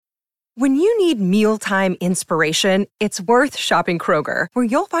When you need mealtime inspiration, it's worth shopping Kroger, where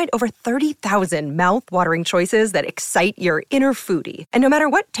you'll find over 30,000 mouth-watering choices that excite your inner foodie. And no matter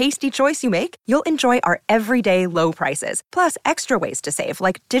what tasty choice you make, you'll enjoy our everyday low prices, plus extra ways to save,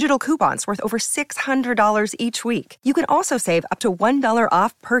 like digital coupons worth over $600 each week. You can also save up to $1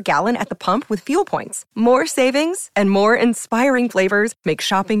 off per gallon at the pump with fuel points. More savings and more inspiring flavors make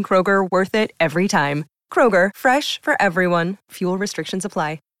shopping Kroger worth it every time. Kroger, fresh for everyone. Fuel restrictions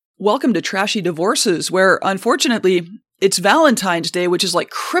apply. Welcome to Trashy Divorces, where, unfortunately, it's Valentine's Day, which is like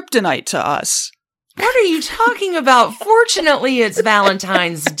kryptonite to us. What are you talking about? Fortunately, it's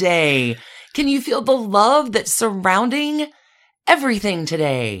Valentine's Day. Can you feel the love that's surrounding everything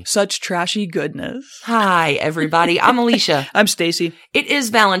today? Such trashy goodness. Hi, everybody. I'm Alicia. I'm Stacy. It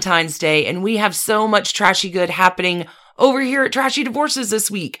is Valentine's Day, and we have so much trashy good happening over here at Trashy Divorces this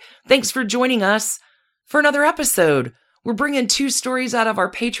week. Thanks for joining us for another episode. We're bringing 2 stories out of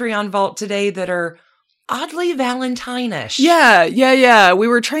our Patreon vault today that are oddly Valentine-ish. Yeah. We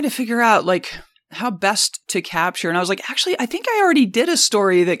were trying to figure out, like, how best to capture. And I was like, actually, I think I already did a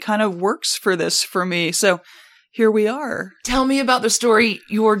story that kind of works for this for me. So here we are. Tell me about the story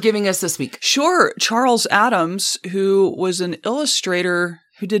you're giving us this week. Sure. Charles Addams, who was an illustrator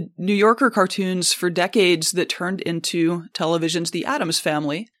who did New Yorker cartoons for decades that turned into television's The Addams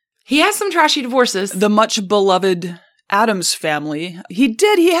Family. He has some trashy divorces. The much beloved Addams Family. He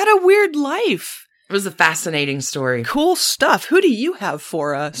had a weird life. It was a fascinating story. Cool stuff. Who do you have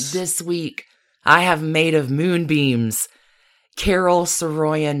for us? This week, I have Made of Moonbeams, Carol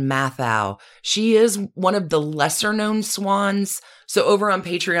Soroyan Mathau. She is one of the lesser-known swans. So over on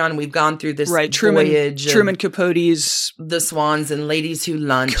Patreon, we've gone through this voyage. Truman Capote's The Swans and Ladies Who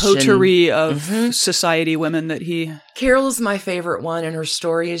Lunch. Coterie of society women that he... Carol is my favorite one, and her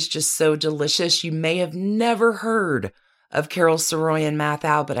story is just so delicious. You may have never heard of Carol Soroyan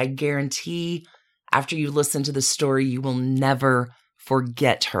Mathau, but I guarantee after you listen to the story, you will never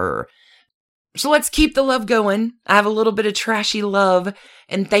forget her. So let's keep the love going. I have a little bit of trashy love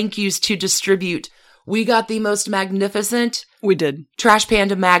and thank yous to distribute. We got the most magnificent... We did. Trash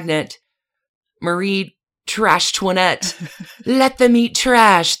Panda magnet. Marie Trash Twinette. Let them eat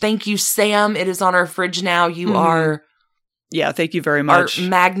trash. Thank you, Sam. It is on our fridge now. You are... Yeah, thank you very much. Our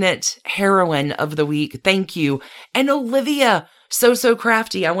magnet heroine of the week. Thank you. And Olivia, so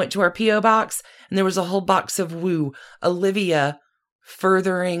crafty. I went to our P.O. box and there was a whole box of woo. Olivia,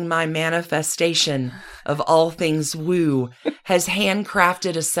 furthering my manifestation of all things woo, has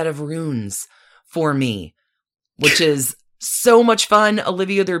handcrafted a set of runes for me, which is so much fun.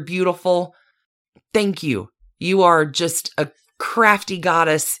 Olivia, they're beautiful. Thank you. You are just a crafty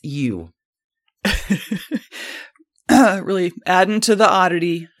goddess, you. Really adding to the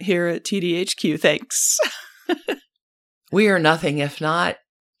oddity here at TDHQ. Thanks. We are nothing if not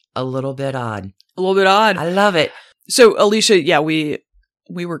a little bit odd. A little bit odd. I love it. So, Alicia, yeah, we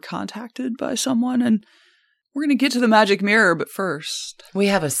were contacted by someone, and we're going to get to the magic mirror, but first... We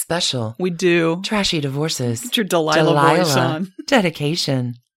have a special. We do. Trashy Divorces. Get your Delilah voice on.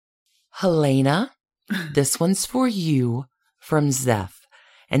 Dedication. Helena, this one's for you from Zeph.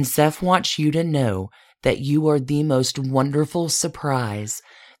 And Zeph wants you to know that you are the most wonderful surprise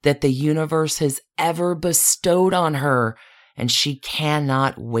that the universe has ever bestowed on her, and she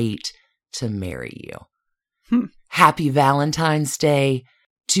cannot wait to marry you. Happy Valentine's Day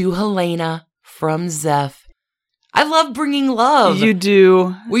to Helena from Zeph. I love bringing love. You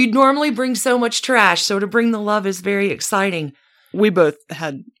do. We normally bring so much trash, so to bring the love is very exciting. We both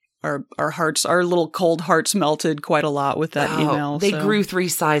had our hearts, our little cold hearts melted quite a lot with that email. They grew 3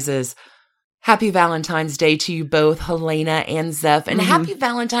 sizes. Happy Valentine's Day to you both, Helena and Zeph. And happy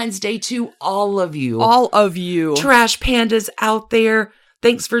Valentine's Day to all of you. All of you. Trash pandas out there.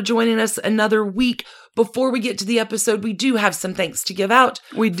 Thanks for joining us another week. Before we get to the episode, we do have some thanks to give out.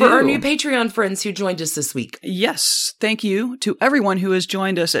 We do. For our new Patreon friends who joined us this week. Yes. Thank you to everyone who has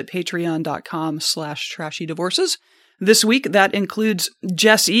joined us at patreon.com/trashydivorces. This week, that includes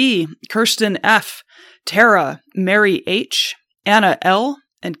Jess E., Kirsten F., Tara, Mary H., Anna L.,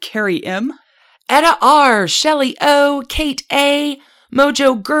 and Carrie M., Etta R., Shelly O., Kate A.,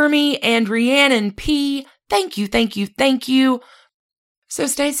 Mojo Gurmy, and Rhiannon P. Thank you. So,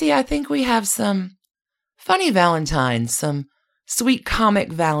 Stacey, I think we have some funny Valentines, some sweet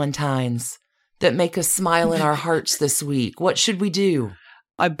comic Valentines that make us smile in our hearts this week. What should we do?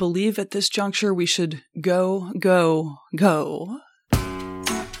 I believe at this juncture we should go.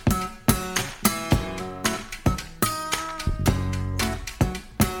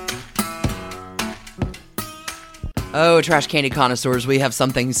 Oh, Trash Candy connoisseurs, we have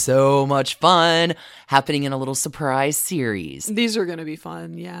something so much fun happening in a little surprise series These are going to be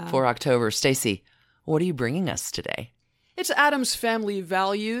fun, yeah. for October. Stacy, what are you bringing us today? It's Addams Family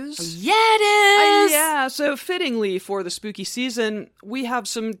Values. Yeah, it is! Yeah, so fittingly for the spooky season, we have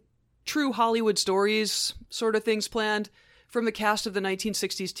some true Hollywood stories sort of things planned from the cast of the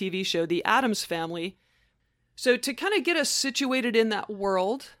 1960s TV show, The Addams Family. So to kind of get us situated in that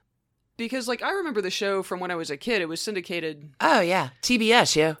world, because like I remember the show from when I was a kid, it was syndicated. Oh, yeah.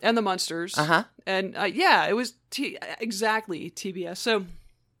 TBS, yeah. And the Munsters. Uh-huh. And yeah, it was exactly TBS. So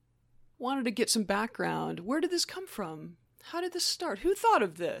wanted to get some background. Where did this come from? How did this start? Who thought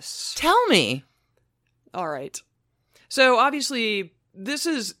of this? Tell me. All right. So obviously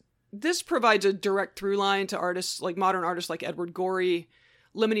this provides a direct through line to artists like modern artists like Edward Gorey,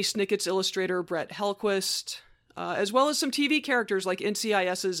 Lemony Snicket's illustrator Brett Hellquist, as well as some TV characters like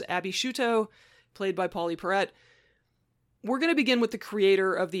NCIS's Abby Shuto, played by Pauley Perrette. We're going to begin with the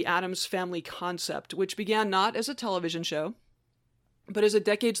creator of the Addams Family concept, which began not as a television show, but as a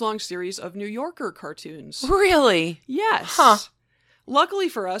decades-long series of New Yorker cartoons. Really? Yes. Huh. Luckily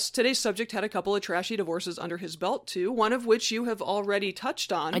for us, today's subject had a couple of trashy divorces under his belt, too, one of which you have already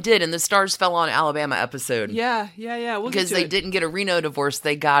touched on. I did, and the Stars Fell on Alabama episode. Yeah. We'll because get to they it. didn't get a Reno divorce,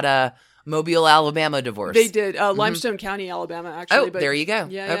 they got a Mobile, Alabama divorce. They did. Limestone County, Alabama, actually. Oh, there you go.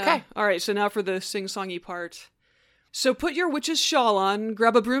 Yeah. Okay. All right, so now for the sing-songy part. So put your witch's shawl on,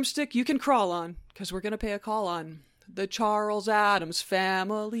 grab a broomstick you can crawl on, because we're going to pay a call on the Charles Addams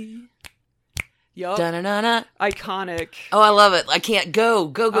Family. Yup. Da-na-na-na. Iconic. Oh, I love it. I can't go.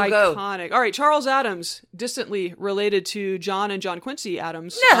 Go. Iconic. All right, Charles Addams, distantly related to John and John Quincy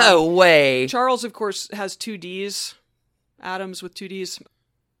Addams. No way. Charles, of course, has 2 Ds. Addams with 2 Ds.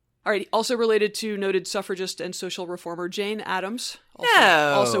 All right, also related to noted suffragist and social reformer Jane Addams.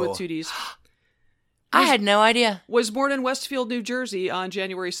 Also with 2 Ds. I had no idea. Was born in Westfield, New Jersey on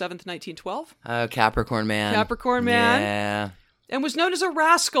January 7th, 1912. Oh, Capricorn man. Capricorn man. Yeah. And was known as a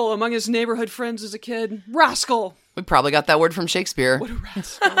rascal among his neighborhood friends as a kid. Rascal! We probably got that word from Shakespeare. What a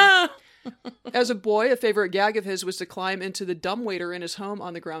rascal. As a boy, a favorite gag of his was to climb into the dumbwaiter in his home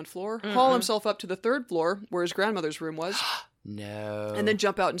on the ground floor, haul himself up to the 3rd floor, where his grandmother's room was, No. and then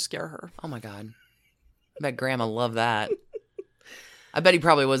jump out and scare her. Oh my God. I bet Grandma loved that. I bet he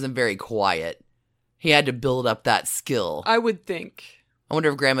probably wasn't very quiet. He had to build up that skill. I would think. I wonder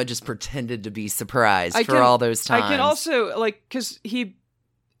if Grandma just pretended to be surprised all those times. I can also, because he,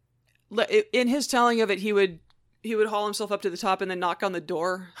 in his telling of it, he would haul himself up to the top and then knock on the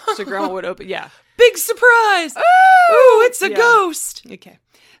door so Grandma would open. Yeah. Big surprise! Ooh, it's a ghost! Okay.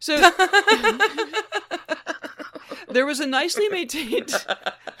 So there was a nicely maintained...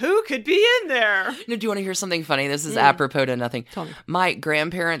 Who could be in there? No, do you want to hear something funny? This is apropos to nothing. Tell me. My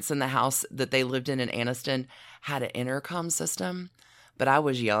grandparents in the house that they lived in Anniston had an intercom system, but I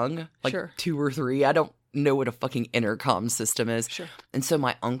was young, like Sure. 2 or 3. I don't know what a fucking intercom system is. Sure. And so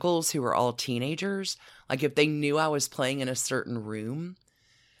my uncles, who were all teenagers, like if they knew I was playing in a certain room,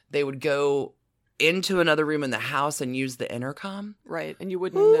 they would go into another room in the house and use the intercom. Right, and you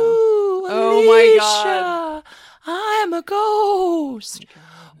wouldn't know. Ooh, Oh my God. Alicia, I'm a ghost.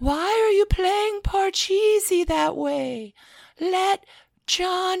 Why are you playing Parcheesi that way? Let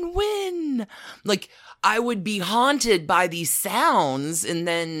John win. Like, I would be haunted by these sounds, and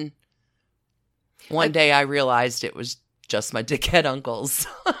then one day I realized it was just my dickhead uncles.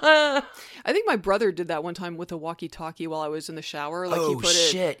 I think my brother did that one time with a walkie-talkie while I was in the shower. Like he put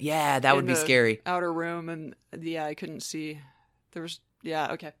shit. it Yeah, that would in be the scary. outer room, and yeah, I couldn't see. There was,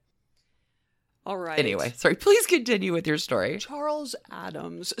 yeah, okay. All right. Anyway, sorry. Please continue with your story. Charles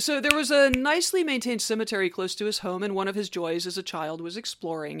Addams. So there was a nicely maintained cemetery close to his home, and one of his joys as a child was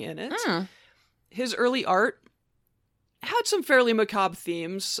exploring in it. His early art had some fairly macabre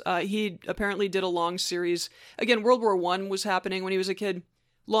themes. He apparently did a long series. Again, World War I was happening when he was a kid.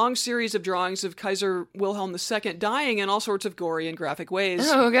 Long series of drawings of Kaiser Wilhelm II dying in all sorts of gory and graphic ways.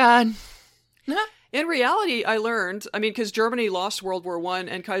 Oh, God. In reality, I learned, because Germany lost World War I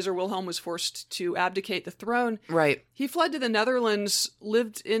and Kaiser Wilhelm was forced to abdicate the throne. Right. He fled to the Netherlands,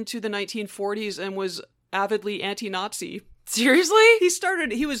 lived into the 1940s, and was avidly anti-Nazi. Seriously?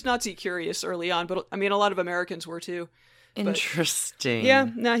 He was Nazi curious early on, but a lot of Americans were too. Interesting.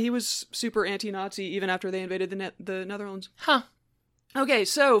 He was super anti-Nazi even after they invaded the Netherlands. Huh. Okay,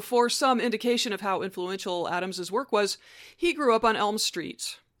 so for some indication of how influential Addams's work was, he grew up on Elm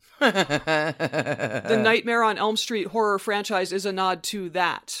Street. The Nightmare on Elm Street horror franchise is a nod to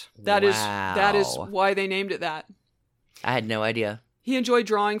that. That is why they named it that. I had no idea. He enjoyed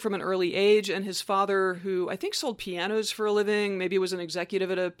drawing from an early age, and his father, who I think sold pianos for a living, maybe was an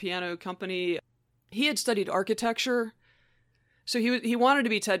executive at a piano company, He had studied architecture, so he wanted to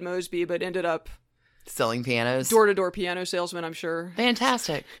be Ted Mosby, but ended up Selling pianos. door-to-door piano salesman, I'm sure.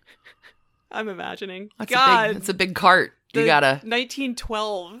 Fantastic. I'm imagining. That's a big cart. You gotta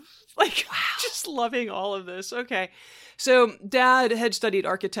 1912. Like, wow. Just loving all of this. Okay. So Dad had studied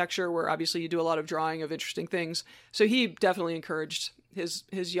architecture, where obviously you do a lot of drawing of interesting things. So he definitely encouraged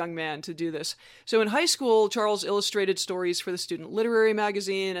his young man to do this. So in high school, Charles illustrated stories for the Student Literary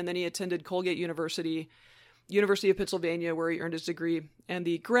Magazine, and then he attended Colgate University of Pennsylvania, where he earned his degree, and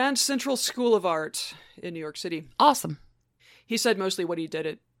the Grand Central School of Art in New York City. Awesome. He said mostly what he did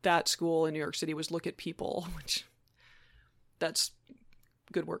at that school in New York City was look at people, which that's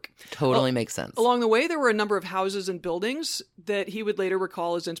good work. Totally makes sense. Along the way, there were a number of houses and buildings that he would later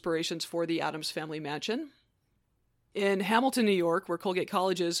recall as inspirations for the Addams Family Mansion. In Hamilton, New York, where Colgate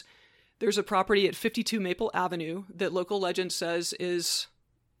College is, there's a property at 52 Maple Avenue that local legend says is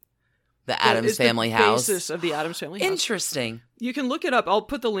the Addams Family house. The basis of the Addams Family house. Interesting. You can look it up. I'll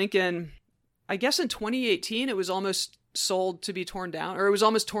put the link in. I guess in 2018, it was almost sold to be torn down, or it was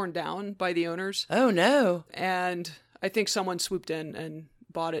almost torn down by the owners. Oh, no. And I think someone swooped in and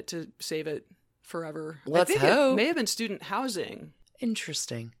bought it to save it forever. Let's I think hope. It may have been student housing.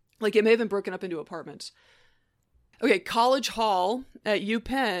 Interesting. Like, it may have been broken up into apartments. Okay, College Hall at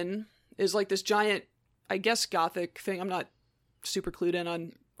UPenn is like this giant, I guess, Gothic thing. I'm not super clued in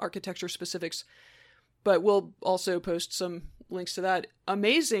on architecture specifics, but we'll also post some links to that.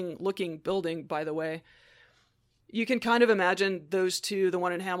 Amazing looking building, by the way. You can kind of imagine those two, the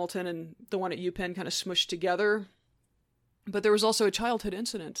one in Hamilton and the one at UPenn, kind of smushed together. But there was also a childhood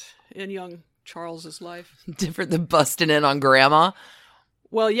incident in young Charles's life. Different than busting in on grandma?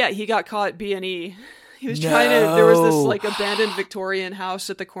 Well, yeah, he got caught B&E. He was trying to, there was this like abandoned Victorian house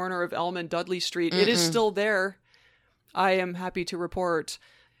at the corner of Elm and Dudley Street. It is still there. I am happy to report.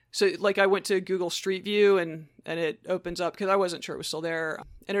 So like I went to Google Street View and it opens up, because I wasn't sure it was still there.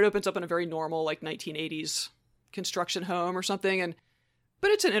 And it opens up in a very normal like 1980s construction home or something.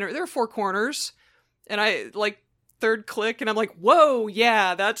 But it's there are four corners. And I like third click and I'm like, whoa,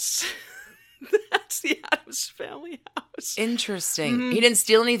 yeah, that's the Addams Family house. Interesting. Mm-hmm. He didn't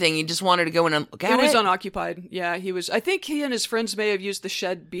steal anything. He just wanted to go in and look at it. It was unoccupied. Yeah, I think he and his friends may have used the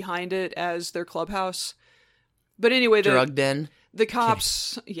shed behind it as their clubhouse. But anyway, drugged in. The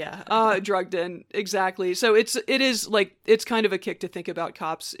cops, drugged in, exactly. So it is like, it's kind of a kick to think about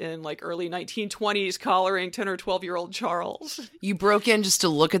cops in like early 1920s collaring 10 or 12-year-old Charles. You broke in just to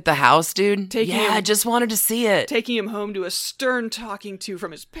look at the house, dude? I just wanted to see it. Taking him home to a stern talking to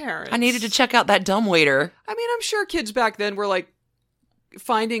from his parents. I needed to check out that dumbwaiter. I mean, I'm sure kids back then were like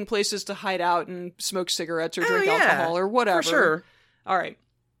finding places to hide out and smoke cigarettes or drink alcohol or whatever. For sure. All right.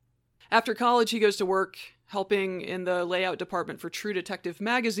 After college, he goes to work helping in the layout department for True Detective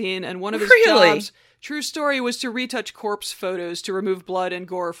magazine, and one of his jobs, true story, was to retouch corpse photos to remove blood and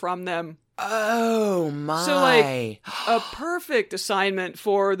gore from them. Oh my. So like a perfect assignment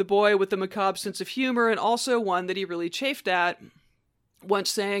for the boy with the macabre sense of humor, and also one that he really chafed at, once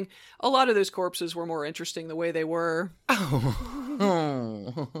saying, a lot of those corpses were more interesting the way they were.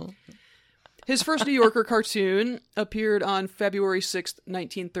 Oh. His first New Yorker cartoon appeared on February 6th,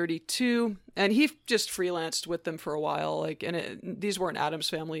 1932, and he just freelanced with them for a while. These weren't Addams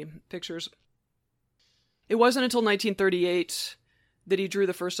Family pictures. It wasn't until 1938 that he drew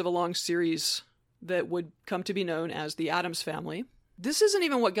the first of a long series that would come to be known as The Addams Family. This isn't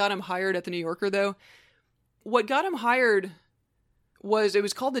even what got him hired at the New Yorker, though. What got him hired it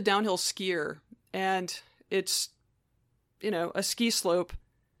was called the Downhill Skier, and it's, a ski slope.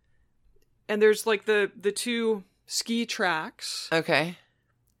 And there's like the two ski tracks. Okay.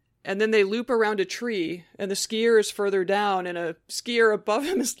 And then they loop around a tree, and the skier is further down, and a skier above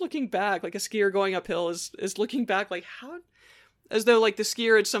him is looking back. Like a skier going uphill is looking back, like how, as though like the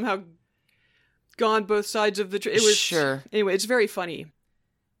skier had somehow gone both sides of the tree. It was sure. Anyway, it's very funny.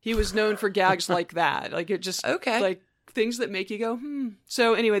 He was known for gags like that. Like it just like things that make you go,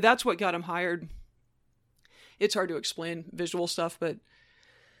 So anyway, that's what got him hired. It's hard to explain visual stuff, but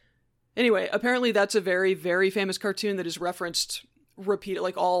anyway, apparently that's a very, very famous cartoon that is referenced repeated.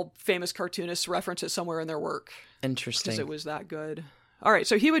 Like all famous cartoonists reference it somewhere in their work. Interesting. Because it was that good. All right,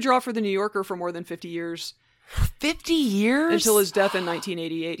 so he would draw for the New Yorker for more than 50 years. 50 years? Until his death in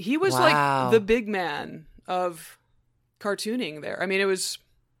 1988. He was like the big man of cartooning there. I mean, it was...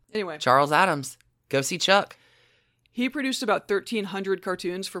 Anyway. Charles Addams. Go see Chuck. He produced about 1,300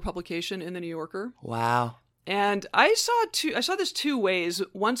 cartoons for publication in the New Yorker. Wow. And I saw this two ways.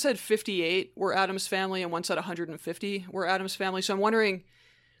 One said 58 were Addams Family, and one said 150 were Addams Family. So I'm wondering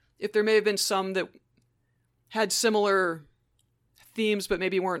if there may have been some that had similar themes, but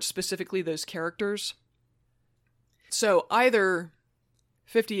maybe weren't specifically those characters. So either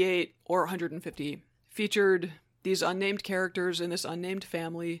 58 or 150 featured these unnamed characters in this unnamed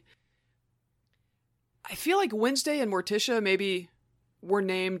family. I feel like Wednesday and Morticia maybe were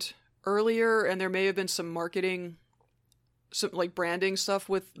named earlier, and there may have been some marketing, some like branding stuff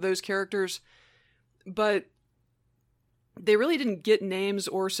with those characters, but they really didn't get names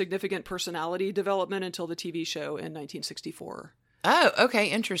or significant personality development until the TV show in 1964. Oh, okay,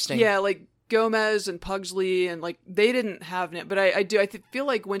 interesting. Yeah, like Gomez and Pugsley, and like they didn't have it, but I feel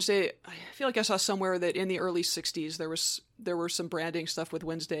like Wednesday. I feel like I saw somewhere that in the early 60s there were some branding stuff with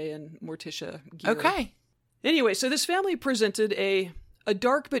Wednesday and Morticia gear. Okay. Anyway, so this family presented a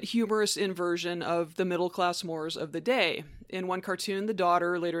dark but humorous inversion of the middle-class mores of the day. In one cartoon, the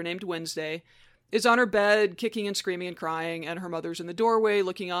daughter, later named Wednesday, is on her bed, kicking and screaming and crying, and her mother's in the doorway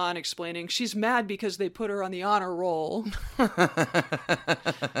looking on, explaining she's mad because they put her on the honor roll. In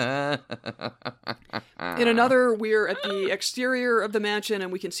another, we're at the exterior of the mansion,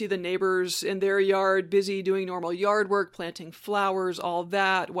 and we can see the neighbors in their yard busy doing normal yard work, planting flowers, all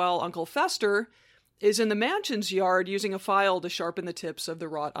that, while Uncle Fester is in the mansion's yard using a file to sharpen the tips of the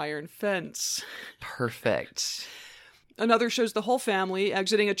wrought iron fence. Perfect. Another shows the whole family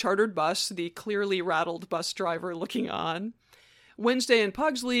exiting a chartered bus, the clearly rattled bus driver looking on. Wednesday and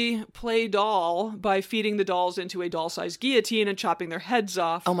Pugsley play doll by feeding the dolls into a doll-sized guillotine and chopping their heads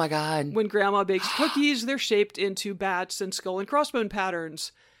off. Oh my God. When Grandma bakes cookies, they're shaped into bats and skull and crossbone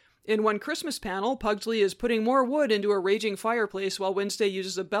patterns. In one Christmas panel, Pugsley is putting more wood into a raging fireplace while Wednesday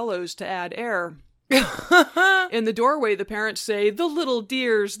uses a bellows to add air. In the doorway, the parents say, "The little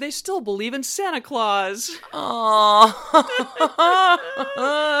dears, they still believe in Santa Claus." Aww.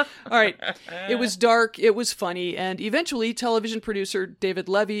 All right. It was dark, it was funny, and eventually television producer David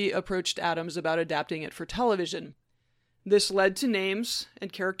Levy approached Adams about adapting it for television. This led to names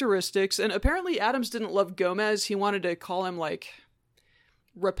and characteristics, and apparently Adams didn't love Gomez. He wanted to call him, like,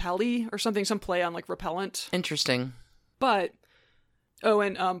 Repelli or something, some play on, like, repellent. Interesting. But,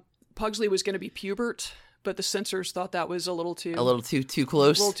 Pugsley was going to be Pubert, but the censors thought that was a little too close. A little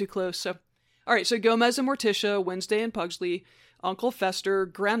too close. So, all right. So Gomez and Morticia, Wednesday and Pugsley, Uncle Fester,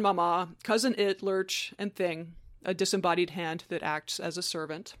 Grandmama, Cousin It, Lurch, and Thing, a disembodied hand that acts as a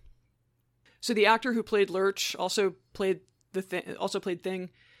servant. So the actor who played Lurch also played Thing,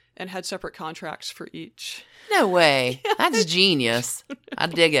 and had separate contracts for each. No way. That's genius. I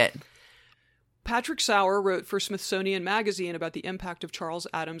dig it. Patrick Sauer wrote for Smithsonian Magazine about the impact of Charles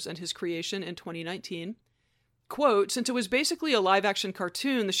Addams and his creation in 2019. Quote, "Since it was basically a live-action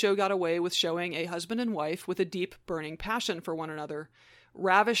cartoon, the show got away with showing a husband and wife with a deep, burning passion for one another.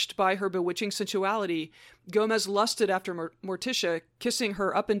 Ravished by her bewitching sensuality, Gomez lusted after Morticia, kissing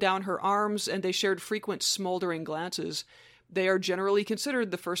her up and down her arms, and they shared frequent smoldering glances. They are generally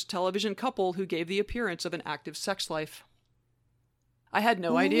considered the first television couple who gave the appearance of an active sex life." I had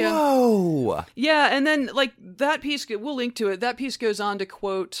no idea. Whoa. Yeah, and then, like, that piece, we'll link to it, that piece goes on to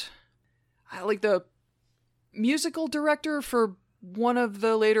quote, like, the musical director for one of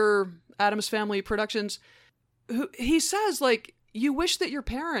the later Addams Family productions, he says, like, you wish that your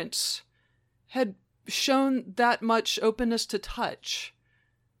parents had shown that much openness to touch.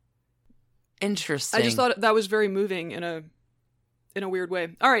 Interesting. I just thought that was very moving in a weird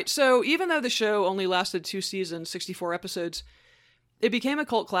way. All right, so even though the show only lasted 2 seasons, 64 episodes, it became a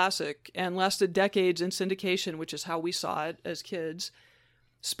cult classic and lasted decades in syndication, which is how we saw it as kids.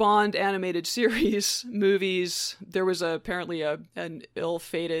 Spawned animated series, movies. There was apparently an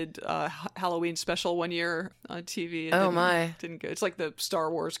ill-fated Halloween special one year on TV. Didn't go. It's like the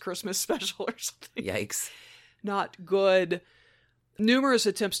Star Wars Christmas special or something. Yikes. Not good. Numerous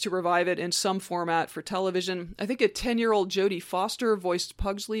attempts to revive it in some format for television. I think a 10-year-old Jodie Foster voiced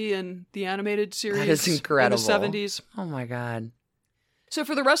Pugsley in the animated series. That is incredible. In the 70s. Oh my God. So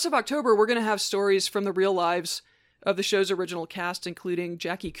for the rest of October, we're going to have stories from the real lives of the show's original cast, including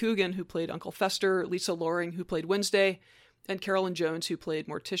Jackie Coogan, who played Uncle Fester, Lisa Loring, who played Wednesday, and Carolyn Jones, who played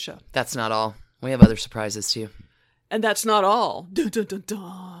Morticia. That's not all. We have other surprises, too. And that's not all. Dun, dun, dun,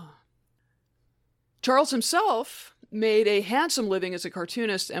 dun. Charles himself made a handsome living as a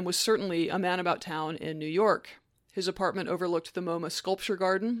cartoonist and was certainly a man about town in New York. His apartment overlooked the MoMA Sculpture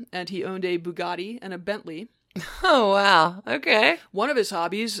Garden, and he owned a Bugatti and a Bentley. Oh, wow. Okay. One of his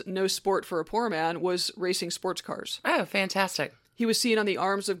hobbies, no sport for a poor man, was racing sports cars. Oh, fantastic. He was seen on the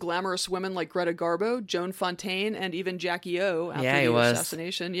arms of glamorous women like Greta Garbo, Joan Fontaine, and even Jackie O after the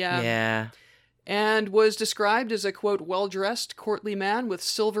assassination. Yeah. And was described as a, quote, well-dressed, courtly man with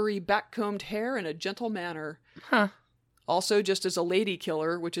silvery back-combed hair and a gentle manner. Huh. Also just as a lady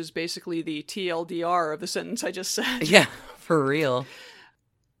killer, which is basically the TLDR of the sentence I just said. Yeah, For real.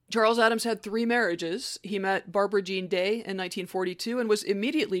 Charles Addams had 3 marriages. He met Barbara Jean Day in 1942 and was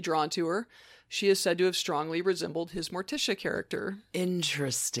immediately drawn to her. She is said to have strongly resembled his Morticia character.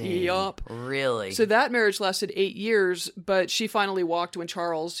 Interesting. Yup. Really? So that marriage lasted 8 years, but she finally walked when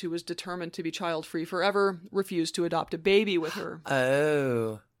Charles, who was determined to be child-free forever, refused to adopt a baby with her.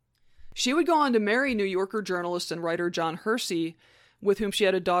 Oh. She would go on to marry New Yorker journalist and writer John Hersey, with whom she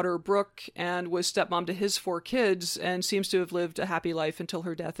had a daughter, Brooke, and was stepmom to his 4 kids, and seems to have lived a happy life until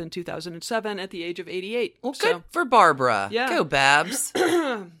her death in 2007 at the age of 88. Well, good for Barbara. Yeah. Go, Babs.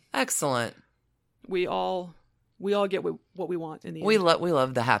 Excellent. We all get what we want in the end. We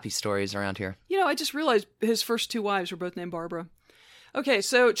love the happy stories around here. You know, I just realized his first 2 wives were both named Barbara. Okay,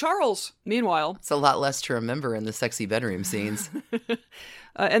 so Charles, meanwhile... It's a lot less to remember in the sexy bedroom scenes.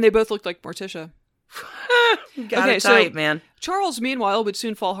 And they both looked like Morticia. Got it tight, man. Charles, meanwhile, would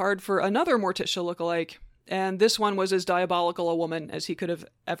soon fall hard for another Morticia lookalike, and this one was as diabolical a woman as he could have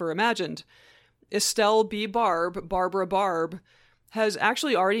ever imagined. Estelle B. Barbara Barb, has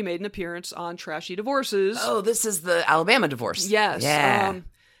actually already made an appearance on Trashy Divorces. Oh, this is the Alabama divorce. Yes. Yeah.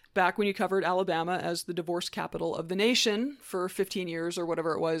 Back when you covered Alabama as the divorce capital of the nation for 15 years or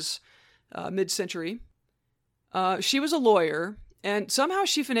whatever it was, mid-century. She was a lawyer, and somehow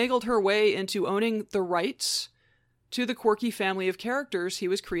she finagled her way into owning the rights to the quirky family of characters he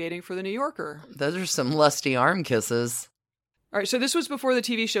was creating for The New Yorker. Those are some lusty arm kisses. All right, so this was before the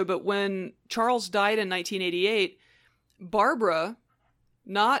TV show, but when Charles died in 1988, Barbara,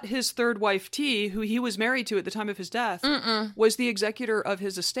 not his third wife T, who he was married to at the time of his death, was the executor of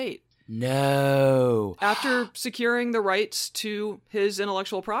his estate. No. After securing the rights to his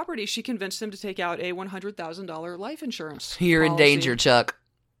intellectual property, she convinced him to take out a $100,000 life insurance You're in policy. danger, Chuck.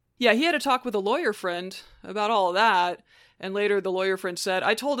 Yeah, he had a talk with a lawyer friend about all of that. And later, the lawyer friend said,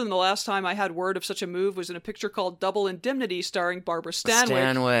 I told him the last time I had word of such a move was in a picture called Double Indemnity starring Barbara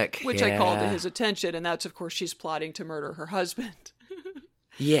Stanwyck, which I called to his attention. And that's, of course, she's plotting to murder her husband.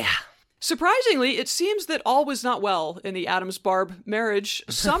 Yeah. Surprisingly, it seems that all was not well in the Addams-Barb marriage.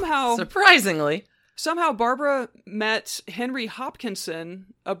 Surprisingly. Somehow Barbara met Henry Hopkinson,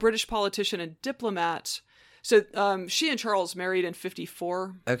 a British politician and diplomat. So she and Charles married in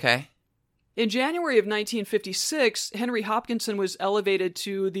 1954. Okay. In January of 1956, Henry Hopkinson was elevated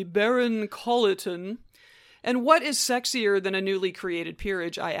to the Baron Colleton. And what is sexier than a newly created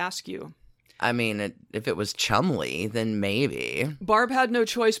peerage, I ask you? I mean, if it was Chumley, then maybe. Barb had no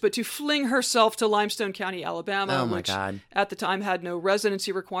choice but to fling herself to Limestone County, Alabama, Oh my which God. at the time had no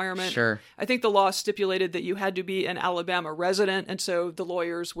residency requirement. Sure. I think the law stipulated that you had to be an Alabama resident, and so the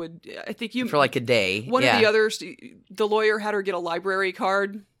lawyers would, I think you... For like a day. One of the others, the lawyer had her get a library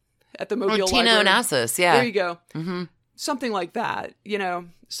card at the Mobile Library. Tina Onassis, yeah. There you go. Mm-hmm. Something like that, you know.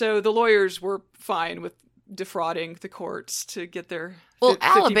 So the lawyers were fine with defrauding the courts to get their Well,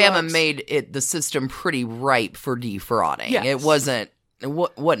 Alabama $50. made it the system pretty ripe for defrauding. Yes. It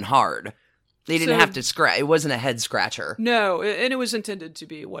wasn't hard. They didn't have to scratch. It wasn't a head scratcher. No, and it was intended to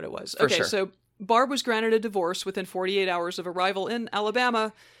be what it was. For Okay, sure. so Barb was granted a divorce within 48 hours of arrival in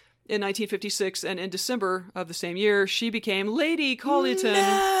Alabama in 1956, and in December of the same year, she became Lady Colleton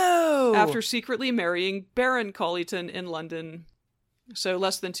No! after secretly marrying Baron Colleton in London. So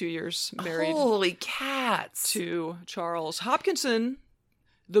less than 2 years married Holy cats. to Charles. Hopkinson,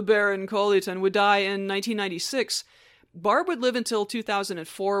 the Baron Colleton, would die in 1996. Barb would live until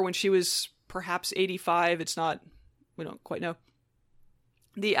 2004 when she was perhaps 85. We don't quite know.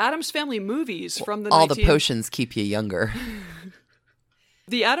 The Addams Family movies from the the potions keep you younger.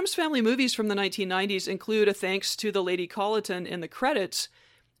 The Addams Family movies from the 1990s include a thanks to the Lady Colleton in the credits.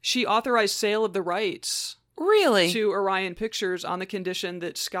 She authorized sale of the rights Really? to Orion Pictures on the condition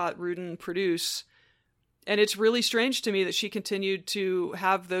that Scott Rudin produce. And it's really strange to me that she continued to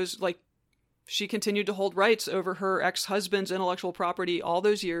have those, she continued to hold rights over her ex-husband's intellectual property all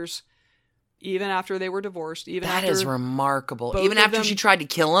those years, even after they were divorced. That is remarkable. both Even of after them- she tried to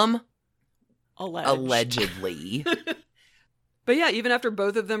kill him? Allegedly. But yeah, even after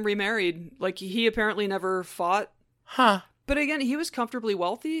both of them remarried, he apparently never fought. Huh. But again, he was comfortably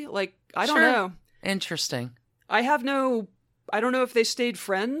wealthy. I don't Sure. know. Interesting. I don't know if they stayed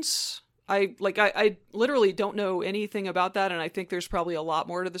friends. I literally don't know anything about that, and I think there's probably a lot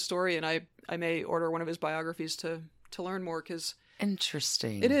more to the story, and I may order one of his biographies to learn more, because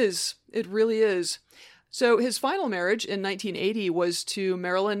Interesting. it is. It really is. So his final marriage in 1980 was to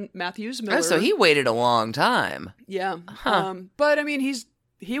Marilyn Matthews Miller. Oh, so he waited a long time. Yeah. Huh. But I mean,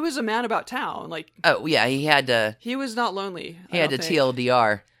 he was a man about town. Oh, yeah, he had to He was not lonely. he had to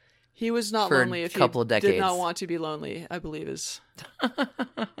TLDR. He was not for lonely a if couple he of decades. did not want to be lonely, I believe is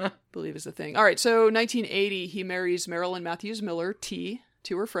believe is the thing. All right, so 1980, he marries Marilyn Matthews Miller, T,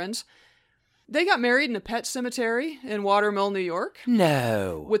 two her friends. They got married in a pet cemetery in Watermill, New York.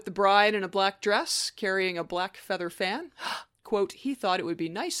 No. With the bride in a black dress, carrying a black feather fan. Quote, he thought it would be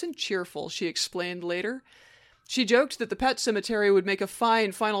nice and cheerful, she explained later. She joked that the pet cemetery would make a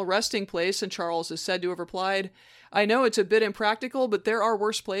fine final resting place, and Charles is said to have replied, I know it's a bit impractical, but there are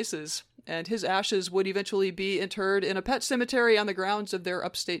worse places. And his ashes would eventually be interred in a pet cemetery on the grounds of their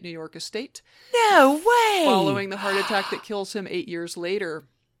upstate New York estate. No way! Following the heart attack that kills him 8 years later.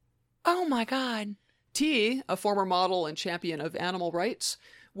 Oh my God. T, a former model and champion of animal rights,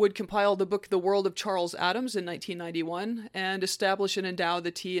 would compile the book The World of Charles Addams in 1991 and establish and endow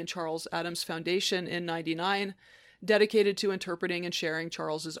the T. and Charles Addams Foundation in 1999, dedicated to interpreting and sharing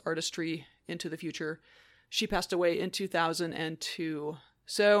Charles's artistry into the future. She passed away in 2002.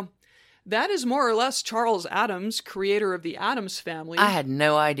 So that is more or less Charles Addams, creator of the Addams Family. I had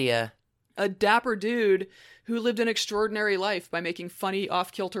no idea. A dapper dude who lived an extraordinary life by making funny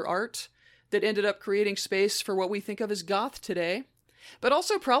off-kilter art that ended up creating space for what we think of as goth today, but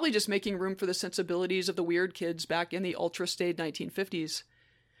also probably just making room for the sensibilities of the weird kids back in the ultra-staid 1950s.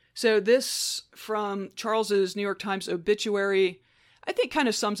 So this, from Charles's New York Times obituary, I think kind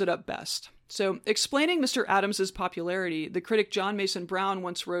of sums it up best. So, explaining Mr. Addams's popularity, the critic John Mason Brown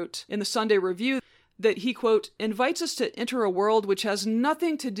once wrote in the Sunday Review that he, quote, invites us to enter a world which has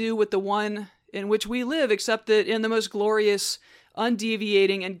nothing to do with the one in which we live, except that in the most glorious,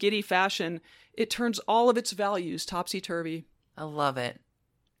 undeviating, and giddy fashion, it turns all of its values topsy-turvy. I love it.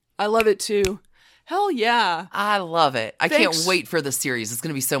 I love it, too. Hell yeah. I love it. I Thanks. can't wait for the series. It's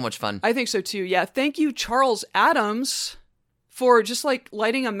going to be so much fun. I think so, too. Yeah, thank you, Charles Addams, for just, like,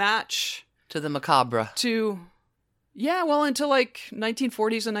 lighting a match To the macabre. to, yeah, well, into, like,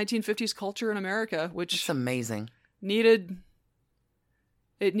 1940s and 1950s culture in America, which It's amazing. needed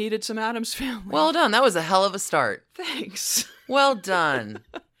some Addams Family. Well done. That was a hell of a start. Thanks. Well done.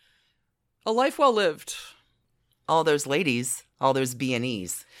 A life well lived. All those ladies, all those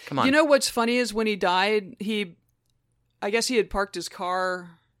B&Es. Come on. You know what's funny is when he died, I guess he had parked his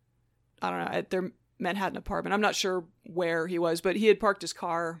car, I don't know, at their Manhattan apartment. I'm not sure where he was, but he had parked his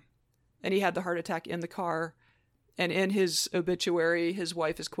car and he had the heart attack in the car. And in his obituary, his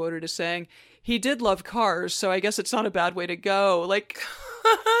wife is quoted as saying, he did love cars, so I guess it's not a bad way to go. Like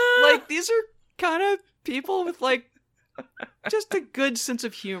these are kind of people with, like, just a good sense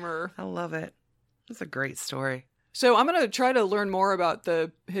of humor. I love it. It's a great story. So I'm going to try to learn more about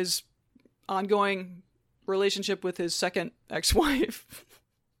his ongoing relationship with his second ex-wife.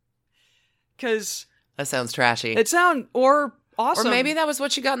 Because That sounds trashy. or awesome. Or maybe that was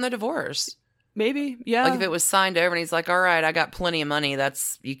what you got in the divorce. Maybe, yeah. Like if it was signed over and he's like, all right, I got plenty of money.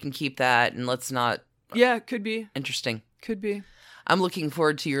 You can keep that and let's not. Yeah, could be. Interesting. Could be. I'm looking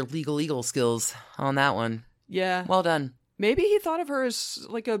forward to your legal skills on that one. Yeah. Well done. Maybe he thought of her as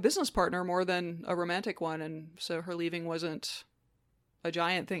like a business partner more than a romantic one, and so her leaving wasn't a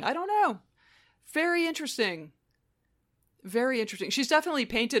giant thing. I don't know. Very interesting. Very interesting. She's definitely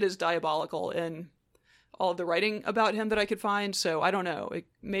painted as diabolical in all of the writing about him that I could find, so I don't know.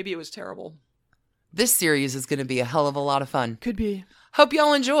 Maybe it was terrible. This series is going to be a hell of a lot of fun. Could be. Hope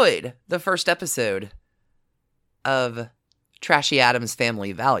y'all enjoyed the first episode of Trashy Addams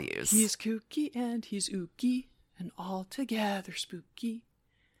Family Values. He's kooky and he's ooky and altogether spooky.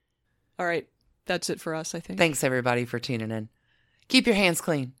 All right. That's it for us, I think. Thanks, everybody, for tuning in. Keep your hands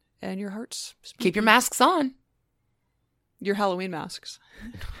clean. And your hearts spooky. Keep your masks on. Your Halloween masks.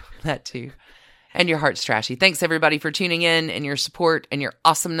 That too. And your heart's trashy. Thanks, everybody, for tuning in and your support and your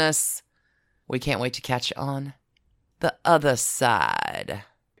awesomeness. We can't wait to catch you on the other side.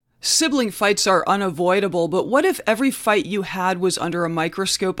 Sibling fights are unavoidable, but what if every fight you had was under a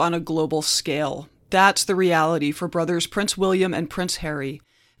microscope on a global scale? That's the reality for brothers Prince William and Prince Harry.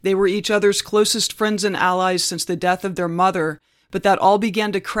 They were each other's closest friends and allies since the death of their mother, but that all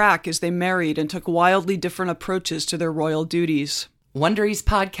began to crack as they married and took wildly different approaches to their royal duties. Wondery's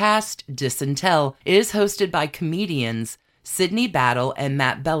podcast, Dis and Tell, is hosted by comedians Sydney Battle and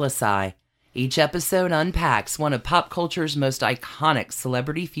Matt Belisai. Each episode unpacks one of pop culture's most iconic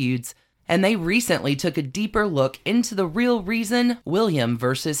celebrity feuds, and they recently took a deeper look into the real reason William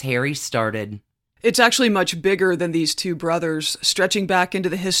versus Harry started. It's actually much bigger than these two brothers, stretching back into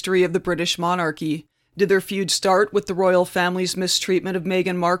the history of the British monarchy. Did their feud start with the royal family's mistreatment of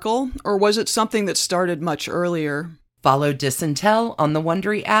Meghan Markle, or was it something that started much earlier? Follow Dis and Tell on the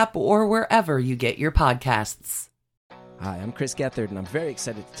Wondery app or wherever you get your podcasts. Hi, I'm Chris Gethard, and I'm very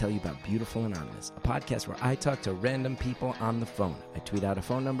excited to tell you about Beautiful Anonymous, a podcast where I talk to random people on the phone. I tweet out a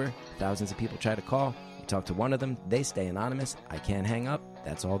phone number, thousands of people try to call, we talk to one of them, they stay anonymous. I can't hang up.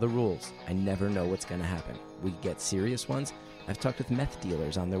 That's all the rules. I never know what's going to happen. We get serious ones. I've talked with meth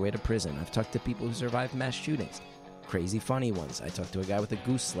dealers on their way to prison. I've talked to people who survived mass shootings. Crazy funny ones. I talked to a guy with a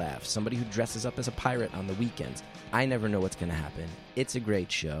goose laugh, somebody who dresses up as a pirate on the weekends. I never know what's going to happen. It's a great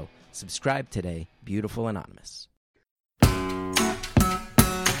show. Subscribe today. Beautiful Anonymous.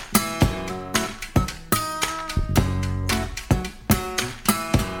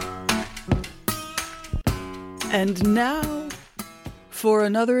 And now, for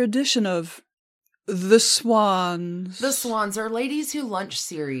another edition of The Swans. The Swans are Ladies Who Lunch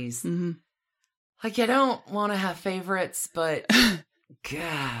series. Mm-hmm. Like, I don't want to have favorites, but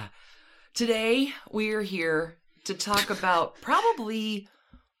gah. Today we are here to talk about probably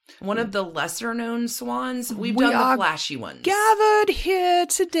one of the lesser known swans. We've done the flashy ones. Gathered here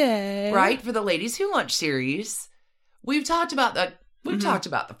today. Right? For the Ladies Who Lunch series. We've talked about talked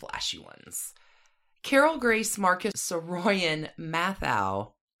about the flashy ones. Carol Grace Marcus Saroyan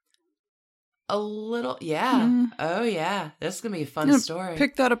Mathau. A little, yeah. Mm. Oh, yeah. This is going to be a fun story.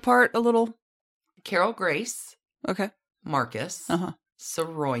 Pick that apart a little. Carol Grace. Okay. Marcus. Uh-huh.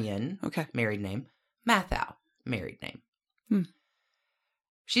 Saroyan. Okay. Married name. Mathau. Married name. Hmm.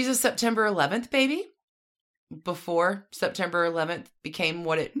 She's a September 11th baby. Before September 11th became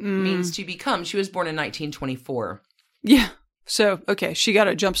what it means to become. She was born in 1924. Yeah. So, okay, she got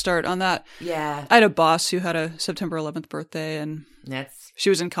a jump start on that. Yeah. I had a boss who had a September 11th birthday, and she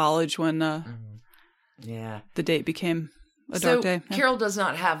was in college when yeah, the date became a dark day. Yeah. Carol does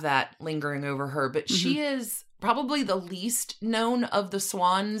not have that lingering over her, but she is probably the least known of the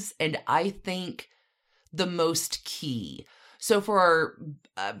swans, and I think the most key. So for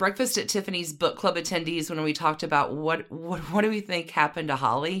our Breakfast at Tiffany's book club attendees, when we talked about what do we think happened to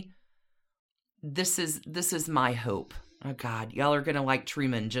Holly, this is my hope. Oh, God, y'all are going to like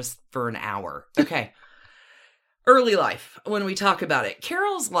Truman just for an hour. Okay. Early life, when we talk about it.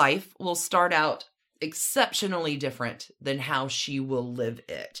 Carol's life will start out exceptionally different than how she will live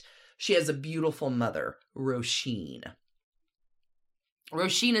it. She has a beautiful mother, Roisin.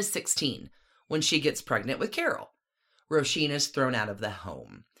 Roisin is 16 when she gets pregnant with Carol. Roisin is thrown out of the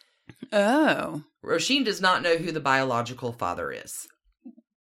home. Oh. Roisin does not know who the biological father is.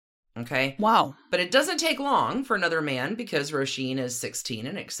 Okay. Wow. But it doesn't take long for another man because Roisin is 16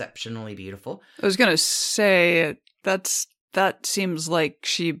 and exceptionally beautiful. I was going to say that seems like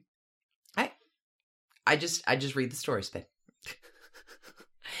she. I just read the stories, babe.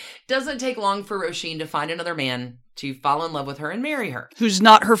 Doesn't take long for Roisin to find another man to fall in love with her and marry her. Who's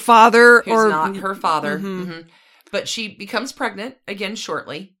not her father not her father. Mm-hmm. Mm-hmm. But she becomes pregnant again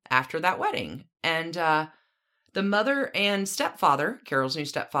shortly after that wedding. And the mother and stepfather, Carol's new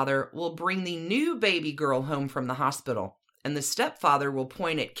stepfather, will bring the new baby girl home from the hospital. And the stepfather will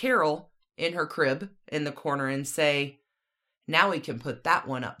point at Carol in her crib in the corner and say, now we can put that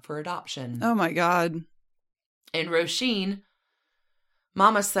one up for adoption. Oh, my God. And Roisin,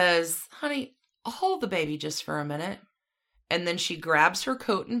 Mama says, honey, hold the baby just for a minute. And then she grabs her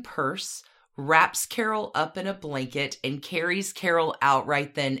coat and purse, wraps Carol up in a blanket, and carries Carol out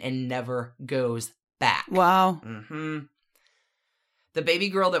right then and never goes back. Wow. Mm-hmm. The baby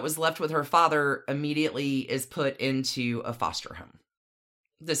girl that was left with her father immediately is put into a foster home.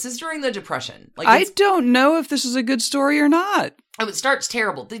 This is during the Depression. I don't know if this is a good story or not. Oh, it starts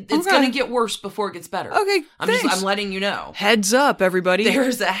terrible. It's going to get worse before it gets better. Okay, I'm letting you know. Heads up, everybody.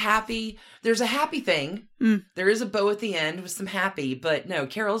 There's a happy thing. Mm. There is a bow at the end with some happy, but no,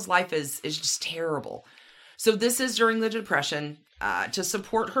 Carol's life is just terrible. So this is during the Depression. To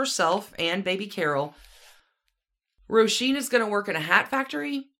support herself and baby Carol, Roisin is going to work in a hat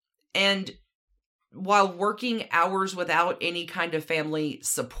factory, and while working hours without any kind of family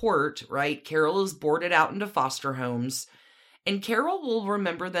support, right, Carol is boarded out into foster homes, and Carol will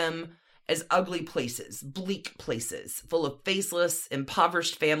remember them as ugly places, bleak places, full of faceless,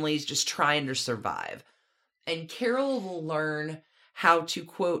 impoverished families just trying to survive. And Carol will learn how to,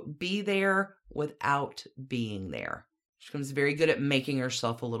 quote, be there without being there. She becomes very good at making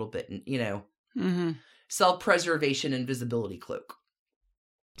herself a little bit, self-preservation and visibility cloak.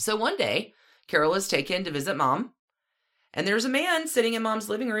 So one day, Carol is taken to visit Mom, and there's a man sitting in Mom's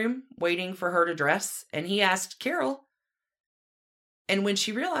living room waiting for her to dress, and he asked Carol. And when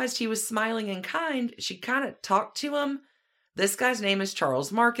she realized he was smiling and kind, she kind of talked to him. This guy's name is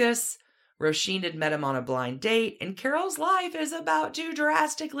Charles Marcus. Roisin had met him on a blind date, and Carol's life is about to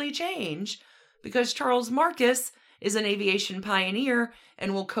drastically change because Charles Marcus is an aviation pioneer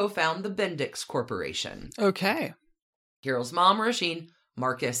and will co-found the Bendix Corporation. Okay. Carol's mom, Roisin,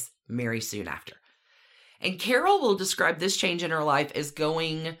 Marcus, marry soon after. And Carol will describe this change in her life as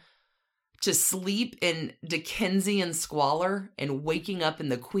going to sleep in Dickensian squalor and waking up in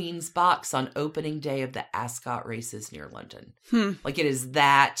the Queen's box on opening day of the Ascot races near London. Like it is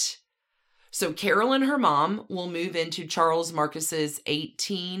that. So Carol and her mom will move into Charles Marcus's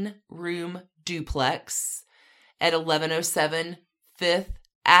 18-room duplex at 1107 Fifth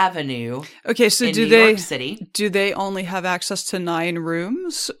Avenue. Okay, so in do New they York City. do they only have access to 9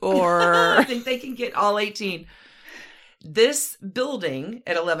 rooms, or I think they can get all 18. This building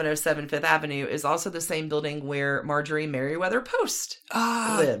at 1107 Fifth Avenue is also the same building where Marjorie Merriweather Post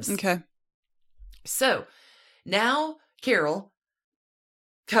lives. Okay. So now Carol,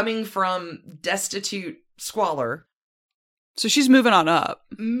 coming from destitute squalor, So she's moving on up.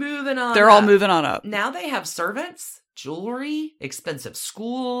 moving on. They're all up. moving on up. Now they have servants, jewelry, expensive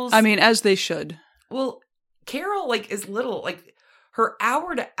schools. I mean, as they should. Well, Carol, like, is little, like, her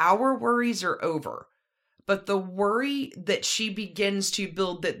hour-to-hour worries are over. But the worry that she begins to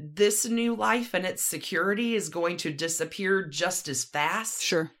build that this new life and its security is going to disappear just as fast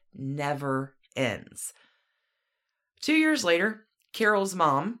Sure. never ends. 2 years later, Carol's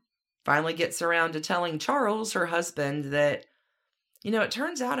mom finally gets around to telling Charles, her husband, that, it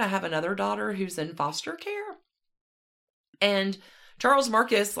turns out I have another daughter who's in foster care. And Charles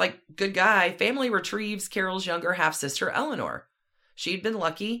Marcus, like, good guy, family retrieves Carol's younger half-sister, Eleanor. She'd been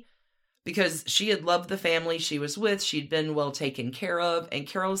lucky because she had loved the family she was with. She'd been well taken care of. And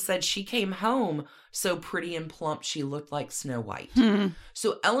Carol said she came home so pretty and plump she looked like Snow White.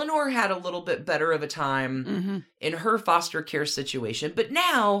 So Eleanor had a little bit better of a time in her foster care situation. But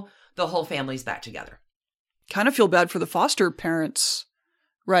now the whole family's back together. Kind of feel bad for the foster parents,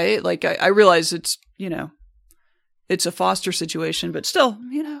 right? Like, I realize it's, it's a foster situation, but still,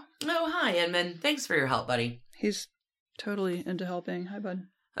 Oh, hi, Edmund. Thanks for your help, buddy. he's totally into helping. Hi, bud.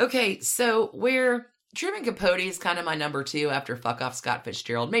 Okay, so where Truman Capote is kind of my number 2 after Fuck Off Scott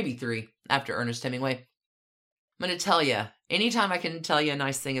Fitzgerald, maybe 3 after Ernest Hemingway. I'm going to tell you, anytime I can tell you a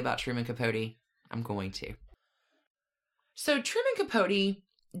nice thing about Truman Capote, I'm going to. So Truman Capote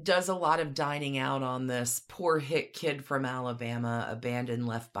does a lot of dining out on this poor hick kid from Alabama, abandoned,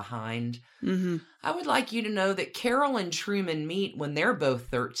 left behind. I would like you to know that Carol and Truman meet when they're both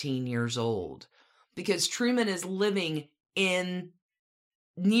 13 years old, because Truman is living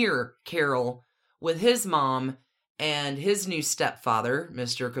near Carol with his mom and his new stepfather,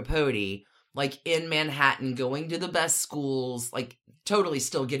 Mr. Capote, like in Manhattan, going to the best schools, like totally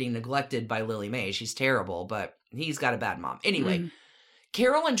still getting neglected by Lily Mae. She's terrible, but he's got a bad mom. Anyway,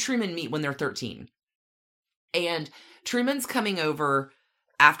 Carol and Truman meet when they're 13. And Truman's coming over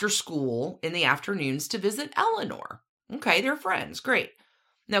after school in the afternoons to visit Eleanor. Okay, they're friends. Great.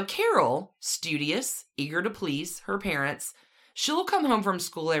 Now, Carol, studious, eager to please her parents, she'll come home from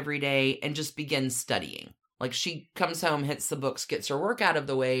school every day and just begin studying. Like, she comes home, hits the books, gets her work out of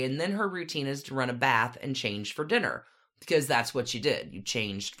the way, and then her routine is to run a bath and change for dinner. Because that's what you did. You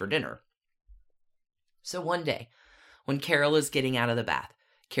changed for dinner. So one day, when Carol is getting out of the bath,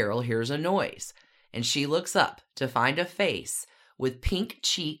 Carol hears a noise, and she looks up to find a face with pink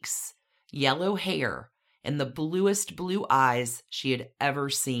cheeks, yellow hair, and the bluest blue eyes she had ever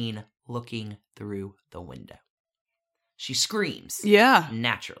seen looking through the window. She screams. Yeah.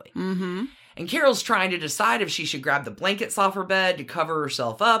 Naturally. And Carol's trying to decide if she should grab the blankets off her bed to cover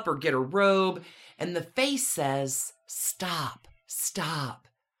herself up or get a robe. And the face says, "Stop, stop."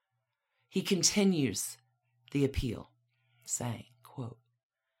 He continues the appeal, saying, quote,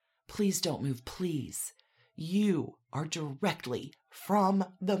 "Please don't move, please. You are directly from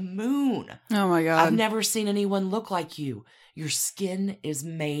the moon. Oh my God. I've never seen anyone look like you. Your skin is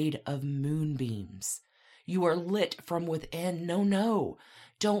made of moonbeams. You are lit from within. No.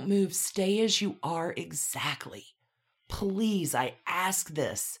 Don't move. Stay as you are exactly. Please, I ask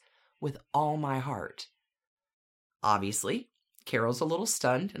this with all my heart." Obviously, Carol's a little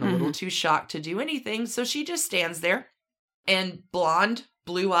stunned and a little too shocked to do anything, so she just stands there. And blonde,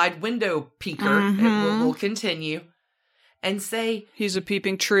 blue-eyed window peeker will continue and say, He's a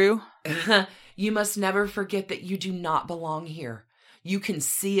peeping true. "You must never forget that you do not belong here. You can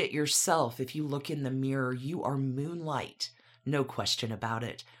see it yourself if you look in the mirror. You are moonlight. No question about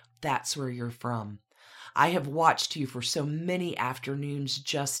it. That's where you're from. I have watched you for so many afternoons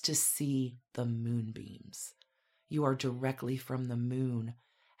just to see the moonbeams. You are directly from the moon.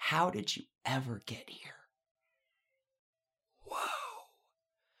 How did you ever get here?" Whoa.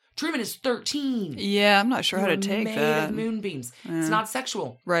 Truman is 13. Yeah, I'm not sure how to You're take made that. of moonbeams. It's not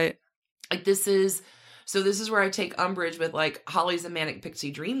sexual. Right. Like, this is where I take umbrage with, like, Holly's a manic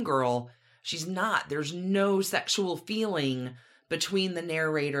pixie dream girl. She's not. There's no sexual feeling between the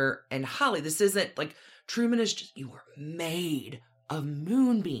narrator and Holly. This isn't like, Truman is just, you are made of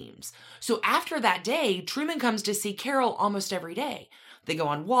moonbeams. So after that day, Truman comes to see Carol almost every day. They go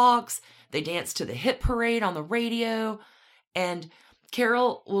on walks, they dance to the hit parade on the radio, and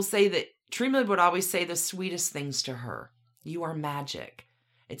Carol will say that Truman would always say the sweetest things to her. You are magic.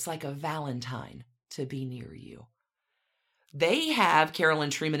 It's like a Valentine to be near you. They have, Carol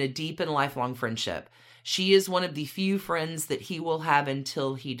and Truman, a deep and lifelong friendship. She is one of the few friends that he will have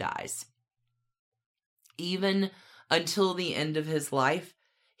until he dies. Even until the end of his life,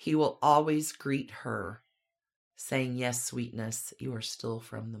 he will always greet her, saying, yes, sweetness, you are still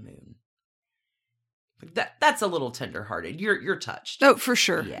from the moon. That's a little tenderhearted. You're touched. Oh, for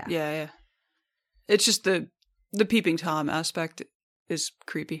sure. Yeah. It's just the peeping Tom aspect is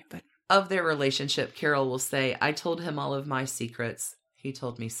creepy, but of their relationship, Carol will say, I told him all of my secrets. He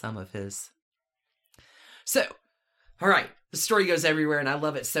told me some of his. So, all right, the story goes everywhere, and I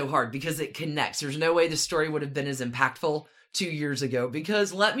love it so hard because it connects. There's no way the story would have been as impactful 2 years ago,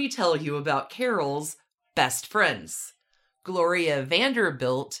 because let me tell you about Carol's best friends, Gloria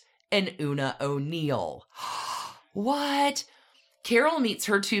Vanderbilt and Una O'Neill. What? Carol meets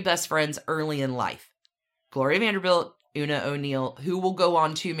her two best friends early in life. Gloria Vanderbilt, Una O'Neill, who will go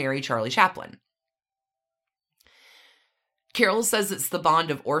on to marry Charlie Chaplin. Carol says it's the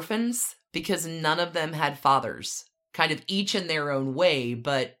bond of orphans because none of them had fathers, kind of each in their own way,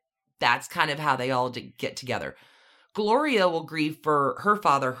 but that's kind of how they all get together. Gloria will grieve for her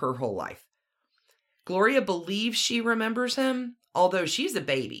father her whole life. Gloria believes she remembers him, although she's a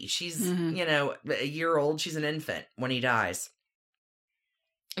baby. She's, a year old. She's an infant when he dies.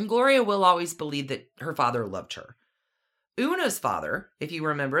 And Gloria will always believe that her father loved her. Una's father, if you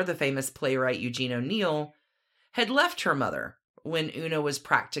remember, the famous playwright Eugene O'Neill, had left her mother when Una was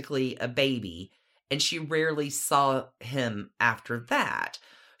practically a baby, and she rarely saw him after that.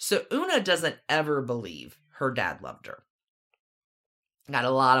 So Una doesn't ever believe her dad loved her. Got a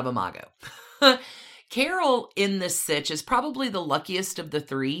lot of imago. Carol in this sitch is probably the luckiest of the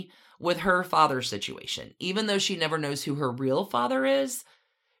three with her father situation. Even though she never knows who her real father is,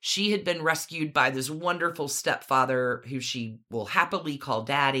 she had been rescued by this wonderful stepfather who she will happily call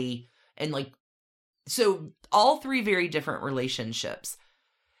daddy. And so all three very different relationships.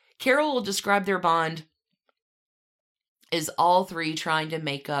 Carol will describe their bond as all three trying to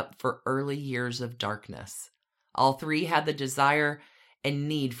make up for early years of darkness. All three had the desire and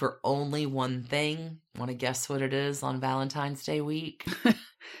need for only one thing. Want to guess what it is on Valentine's Day week?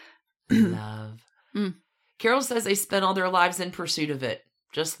 Love. Carol says they spent all their lives in pursuit of it.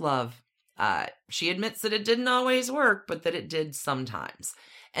 Just love. She admits that it didn't always work, but that it did sometimes.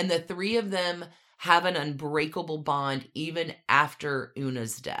 And the three of them have an unbreakable bond even after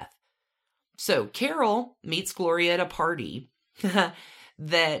Una's death. So Carol meets Gloria at a party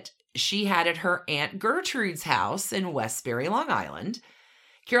that she had at her Aunt Gertrude's house in Westbury, Long Island.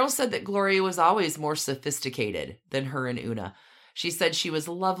 Carol said that Gloria was always more sophisticated than her and Una. She said she was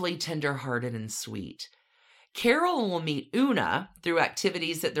lovely, tender-hearted, and sweet. Carol will meet Una through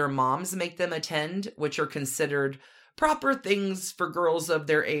activities that their moms make them attend, which are considered proper things for girls of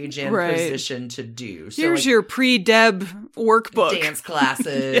their age and position to do. So here's your pre-Deb workbook. Dance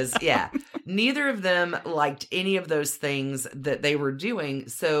classes. Yeah. Neither of them liked any of those things that they were doing,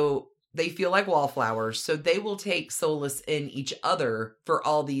 so they feel like wallflowers. So they will take solace in each other for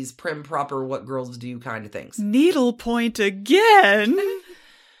all these prim, proper, what girls do kind of things. Needlepoint again.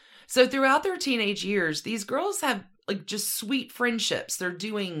 So throughout their teenage years, these girls have just sweet friendships. They're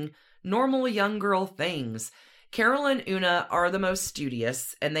doing normal young girl things. Carol and Una are the most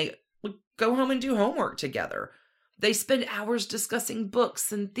studious, and they go home and do homework together. They spend hours discussing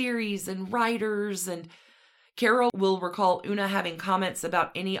books and theories and writers, and Carol will recall Una having comments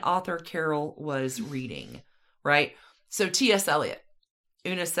about any author Carol was reading, right? So T.S. Eliot.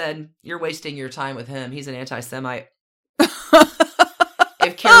 Una said, "You're wasting your time with him. He's an anti-Semite."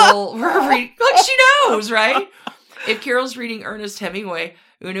 If Carol were reading, she knows, right? If Carol's reading Ernest Hemingway,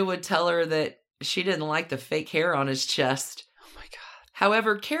 Una would tell her that she didn't like the fake hair on his chest. Oh my God.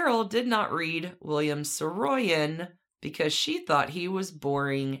 However, Carol did not read William Saroyan because she thought he was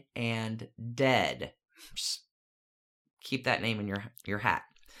boring and dead. Just keep that name in your hat.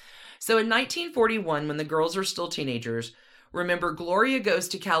 So in 1941, when the girls are still teenagers, remember Gloria goes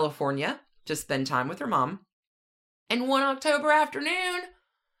to California to spend time with her mom. And one October afternoon,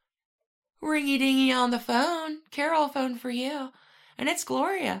 ringy-dingy on the phone, Carol phoned for you, and it's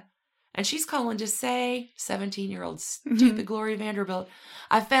Gloria. And she's calling to say, 17-year-old stupid Gloria Vanderbilt,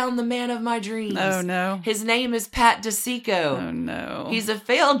 I found the man of my dreams. Oh, no. His name is Pat DeSico. Oh, no. He's a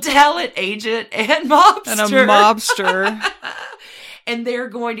failed talent agent and mobster. And a mobster. And they're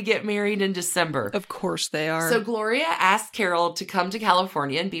going to get married in December. Of course they are. So Gloria asked Carol to come to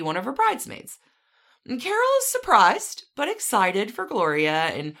California and be one of her bridesmaids. And Carol is surprised, but excited for Gloria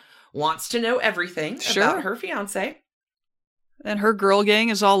and wants to know everything about her fiancé. And her girl gang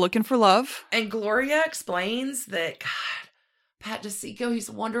is all looking for love. And Gloria explains that, God, Pat DeSico, he's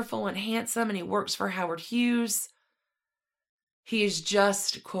wonderful and handsome, and he works for Howard Hughes. He is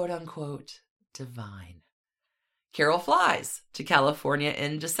just, quote unquote, divine. Carol flies to California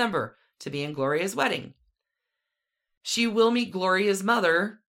in December to be in Gloria's wedding. She will meet Gloria's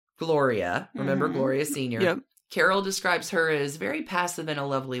mother, Gloria. Remember Gloria Sr.? Yep. Carol describes her as very passive in a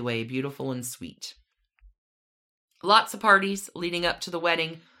lovely way, beautiful and sweet. Lots of parties leading up to the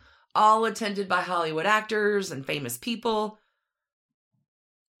wedding, all attended by Hollywood actors and famous people.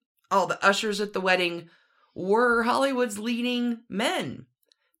 All the ushers at the wedding were Hollywood's leading men.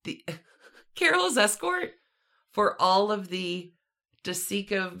 Carol's escort for all of the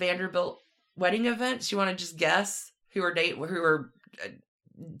DeSico Vanderbilt wedding events. You want to just guess who are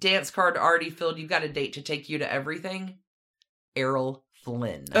dance card already filled? You've got a date to take you to everything. Errol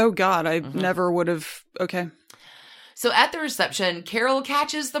Flynn. Oh God, I never would have. Okay. So at the reception, Carol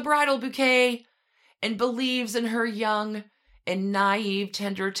catches the bridal bouquet and believes in her young and naive,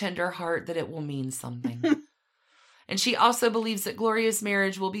 tender heart that it will mean something. And she also believes that Gloria's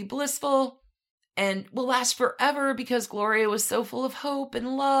marriage will be blissful and will last forever because Gloria was so full of hope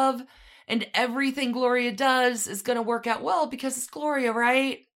and love, and everything Gloria does is going to work out well because it's Gloria,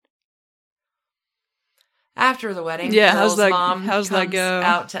 right? After the wedding, Carol's mom comes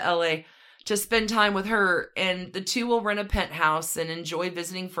out to LA to spend time with her, and the two will rent a penthouse and enjoy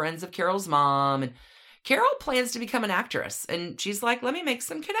visiting friends of Carol's mom. And Carol plans to become an actress, and she's like, let me make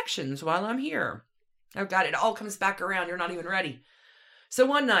some connections while I'm here. Oh God, it all comes back around. You're not even ready. So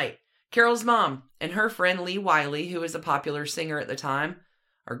one night, Carol's mom and her friend Lee Wiley, who is a popular singer at the time,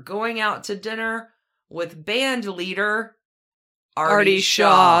 are going out to dinner with band leader Artie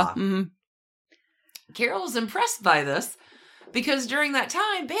Shaw. Mm-hmm. Carol's impressed by this because during that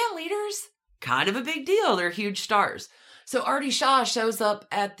time, band leaders, kind of a big deal. They're huge stars. So Artie Shaw shows up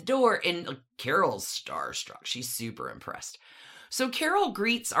at the door, and Carol's starstruck. She's super impressed. So Carol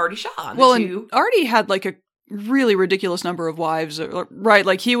greets Artie Shaw. And Artie had like a really ridiculous number of wives, right?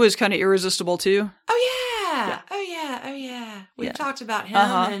 Like he was kind of irresistible too. Oh yeah. We've talked about him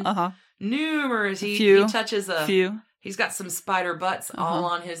and numerous. He touches a few. He's got some spider butts all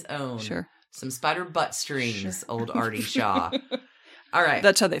on his own. Sure. Some spider butt strings, old Artie Shaw. All right.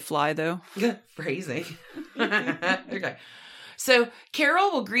 That's how they fly, though. Phrasing. Okay. So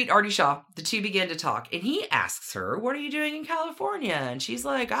Carol will greet Artie Shaw. The two begin to talk, and he asks her, what are you doing in California? And she's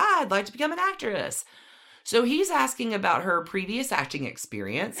like, I'd like to become an actress. So he's asking about her previous acting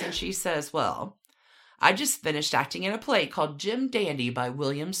experience, and she says, well, I just finished acting in a play called Jim Dandy by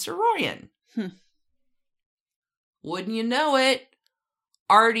William Saroyan. Wouldn't you know it?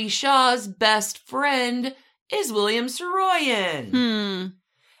 Artie Shaw's best friend is William Saroyan.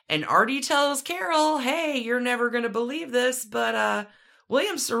 And Artie tells Carol, hey, you're never going to believe this, but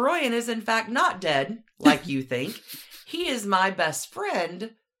William Saroyan is in fact not dead, like you think. He is my best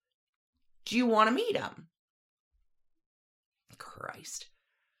friend. Do you want to meet him? Christ.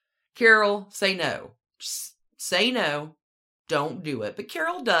 Carol, say no. Just say no. Don't do it. But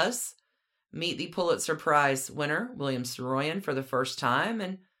Carol does meet the Pulitzer Prize winner, William Saroyan, for the first time,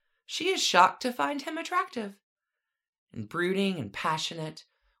 and she is shocked to find him attractive and brooding and passionate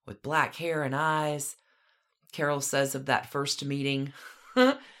with black hair and eyes. Carol says of that first meeting,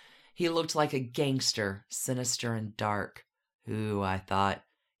 he looked like a gangster, sinister and dark. Ooh, I thought,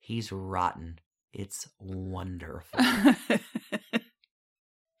 he's rotten. It's wonderful.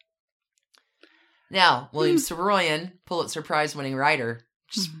 Now, William Saroyan, Pulitzer Prize winning writer,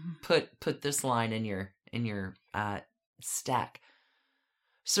 just put this line in your stack.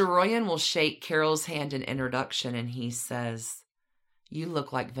 Saroyan will shake Carol's hand in introduction, and he says, you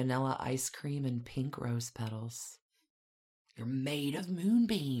look like vanilla ice cream and pink rose petals. You're made of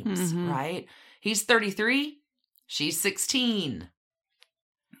moonbeams, right? He's 33. She's 16.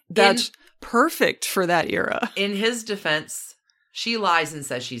 That's perfect for that era. In his defense, she lies and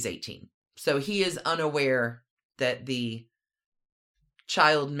says she's 18. So he is unaware that the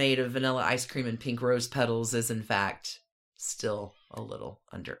child made of vanilla ice cream and pink rose petals is in fact still a little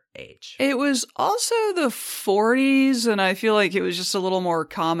underage. It was also the 40s, and I feel like it was just a little more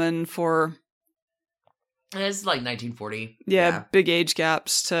common for... It's like 1940. Yeah, big age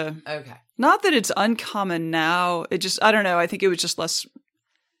gaps to... Okay. Not that it's uncommon now. It just, I don't know. I think it was just less...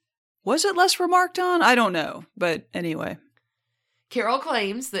 Was it less remarked on? I don't know. But anyway. Carol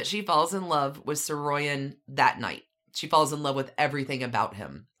claims that she falls in love with Saroyan that night She falls in love with everything about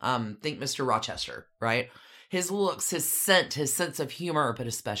him. Think Mr. Rochester, right? His looks, his scent, his sense of humor, but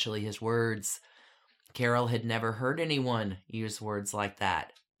especially his words. Carol had never heard anyone use words like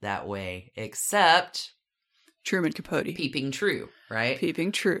that way, except Truman Capote. Peeping True, right?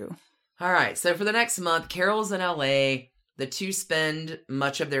 Peeping True. All right, so for the next month, Carol's in LA. The two spend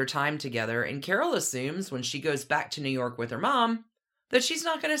much of their time together, and Carol assumes when she goes back to New York with her mom that she's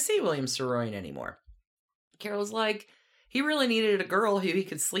not going to see William Saroyan anymore. Carol's like, he really needed a girl who he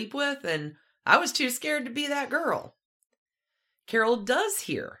could sleep with, and I was too scared to be that girl. Carol does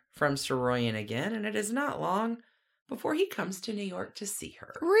hear from Saroyan again, and it is not long before he comes to New York to see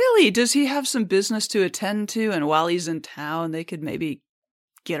her. Really? Does he have some business to attend to, and while he's in town, they could maybe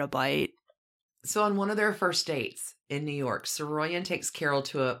get a bite? So on one of their first dates in New York, Saroyan takes Carol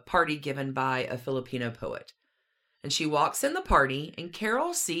to a party given by a Filipino poet. And she walks in the party, and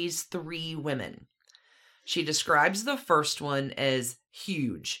Carol sees 3 women. She describes the first one as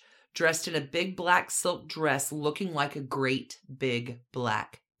huge, dressed in a big black silk dress looking like a great big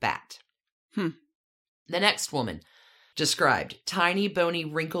black bat. The next woman described tiny, bony,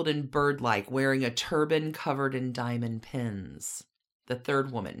 wrinkled, and bird-like, wearing a turban covered in diamond pins. The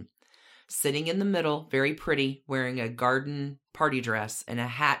third woman, sitting in the middle, very pretty, wearing a garden party dress and a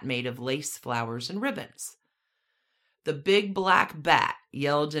hat made of lace flowers and ribbons. The big black bat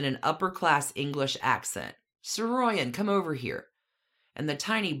yelled in an upper-class English accent, "Saroyan, come over here." And the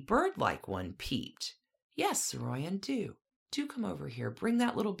tiny bird-like one peeped. "Yes, Saroyan, do. Do come over here. Bring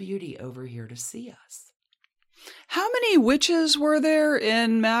that little beauty over here to see us." How many witches were there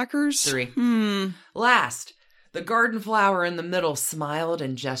in Mackers? 3. Last, the garden flower in the middle smiled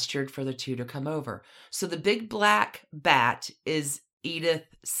and gestured for the two to come over. So the big black bat is Edith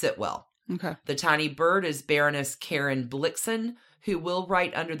Sitwell. Okay. The tiny bird is Baroness Karen Blixen, who will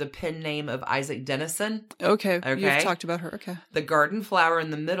write under the pen name of Isaac Dennison. Okay. You've talked about her. Okay. The garden flower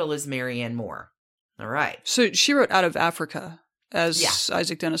in the middle is Marianne Moore. All right. So she wrote Out of Africa as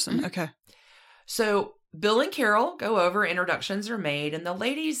Isaac Dennison. Mm-hmm. Okay. So Bill and Carol go over, introductions are made, and the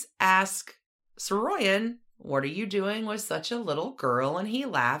ladies ask Saroyan, "What are you doing with such a little girl?" And he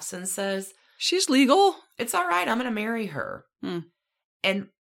laughs and says, "She's legal. "It's all right. I'm going to marry her." And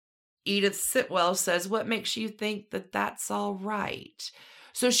Edith Sitwell says, "What makes you think that that's all right?"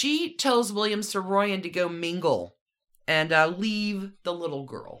 So she tells William Saroyan to go mingle and leave the little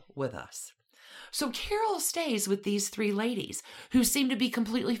girl with us. So Carol stays with these 3 ladies who seem to be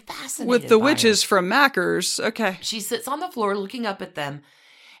completely fascinated with the by witches her. from Mackers. Okay. She sits on the floor looking up at them,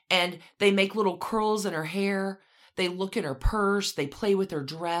 and they make little curls in her hair. They look in her purse. They play with her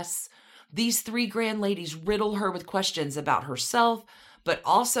dress. These 3 grand ladies riddle her with questions about herself, but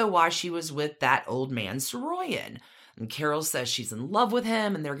also why she was with that old man Saroyan. And Carol says she's in love with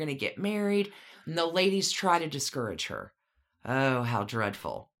him and they're going to get married. And the ladies try to discourage her. "Oh, how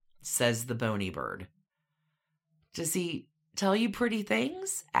dreadful," says the bony bird. "Does he tell you pretty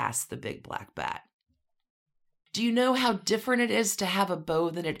things?" asks the big black bat. "Do you know how different it is to have a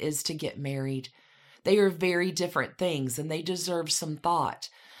beau than it is to get married? They are very different things and they deserve some thought.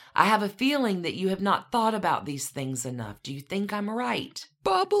 I have a feeling that you have not thought about these things enough. Do you think I'm right?"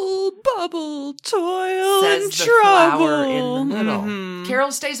 Bubble, bubble, toil Says and the trouble. flower in the middle. Mhm.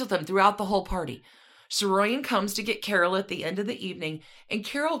 Carol stays with them throughout the whole party. Saroyan comes to get Carol at the end of the evening, and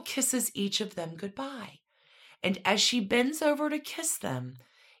Carol kisses each of them goodbye. And as she bends over to kiss them,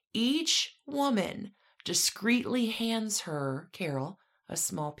 each woman discreetly hands her, Carol, a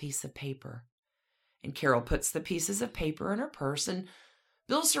small piece of paper. And Carol puts the pieces of paper in her purse, and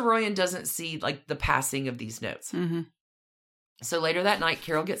Bill Saroyan doesn't see the passing of these notes. So later that night,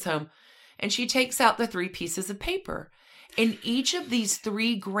 Carol gets home and she takes out the 3 pieces of paper. And each of these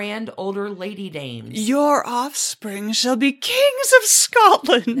 3 grand older lady dames, "Your offspring shall be kings of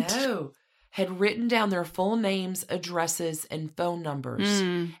Scotland." had written down their full names, addresses, and phone numbers.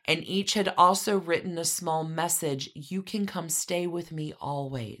 And each had also written a small message: "You can come stay with me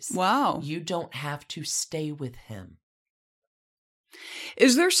always. Wow. You don't have to stay with him."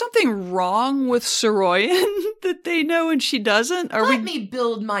 Is there something wrong with Saroyan that they know and she doesn't? Are Let me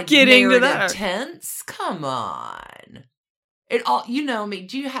build my getting to narrative that? tense. Come on. It all, you know me.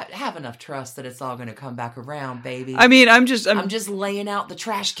 Do you have enough trust that it's all going to come back around, baby? I mean, I'm just laying out the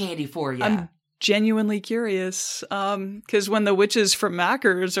trash candy for you. I'm genuinely curious. Because when the witches from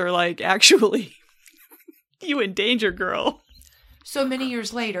Mackers are like, "Actually, you in danger, girl." So many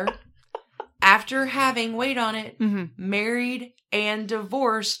years later, after having, wait on it, married and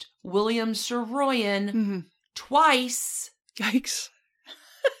divorced William Saroyan twice. Yikes.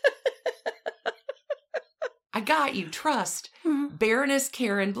 I got you, trust. Baroness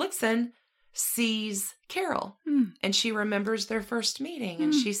Karen Blixen sees Carol. And she remembers their first meeting.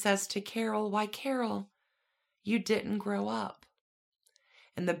 And she says to Carol, "Why, Carol, you didn't grow up."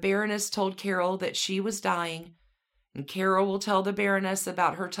 And the Baroness told Carol that she was dying. And Carol will tell the Baroness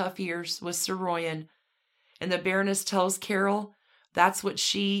about her tough years with Saroyan. And the Baroness tells Carol that's what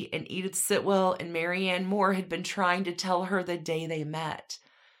she and Edith Sitwell and Marianne Moore had been trying to tell her the day they met.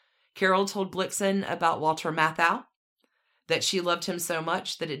 Carol told Blixen about Walter Matthau, that she loved him so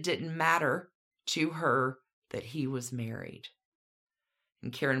much that it didn't matter to her that he was married.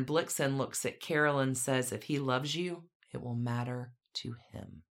 And Karen Blixen looks at Carol and says, "If he loves you, it will matter to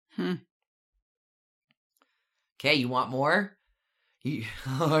him." Okay, you want more? You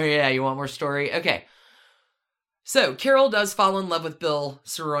want more story? Okay. So Carol does fall in love with Bill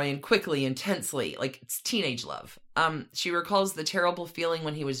Saroyan quickly, intensely, like it's teenage love. She recalls the terrible feeling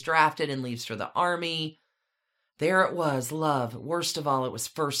when he was drafted and leaves for the army. There it was, love. Worst of all, it was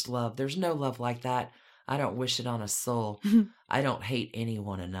first love. There's no love like that. I don't wish it on a soul. I don't hate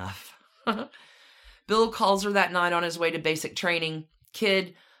anyone enough. Bill calls her that night on his way to basic training.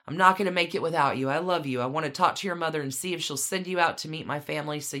 "Kid, I'm not going to make it without you. I love you. I want to talk to your mother and see if she'll send you out to meet my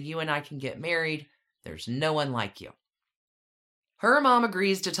family so you and I can get married. There's no one like you." Her mom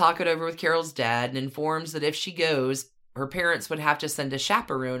agrees to talk it over with Carol's dad and informs that if she goes, her parents would have to send a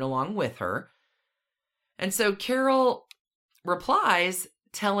chaperone along with her. And so Carol replies,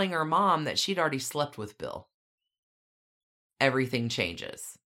 telling her mom that she'd already slept with Bill. Everything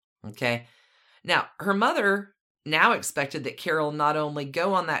changes. Okay. Now, her mother now expected that Carol not only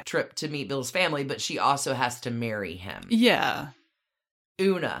go on that trip to meet Bill's family, but she also has to marry him. Yeah.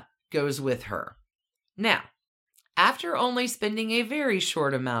 Una goes with her. Now, after only spending a very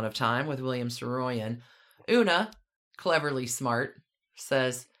short amount of time with William Saroyan, Una, cleverly smart,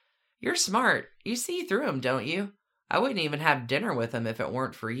 says, "You're smart. You see through him, don't you? I wouldn't even have dinner with him if it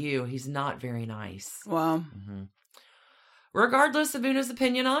weren't for you. He's not very nice." Wow. Regardless of Una's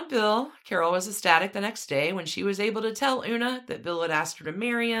opinion on Bill, Carol was ecstatic the next day when she was able to tell Una that Bill had asked her to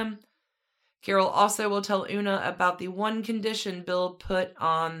marry him. Carol also will tell Una about the one condition Bill put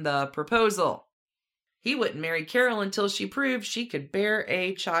on the proposal. He wouldn't marry Carol until she proved she could bear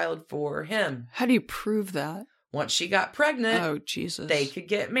a child for him. How do you prove that? Once she got pregnant, Oh, Jesus. they could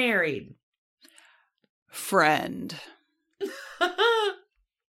get married. Friend.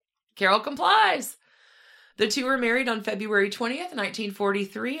 Carol complies. The two were married on February 20th,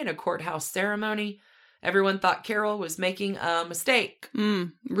 1943 in a courthouse ceremony. Everyone thought Carol was making a mistake.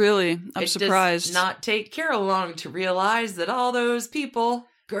 Really? I'm surprised. It does not take Carol long to realize that all those people,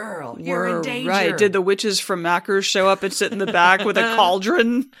 girl, you're in danger. Right. Did the witches from Mackers show up and sit in the back with a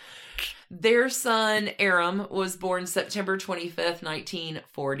cauldron? Their son, Aram, was born September 25th,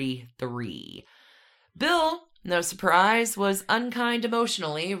 1943. Bill, no surprise, was unkind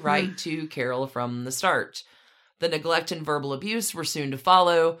emotionally right to Carol from the start. The neglect and verbal abuse were soon to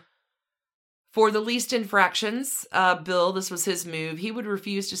follow. For the least infractions, Bill, this was his move, he would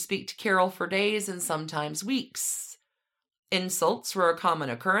refuse to speak to Carol for days and sometimes weeks. Insults were a common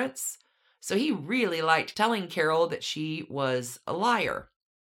occurrence, so he really liked telling Carol that she was a liar.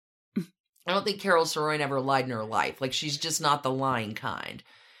 I don't think Carol Saroyan ever lied in her life. Like, she's just not the lying kind.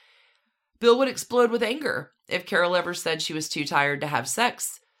 Bill would explode with anger if Carol ever said she was too tired to have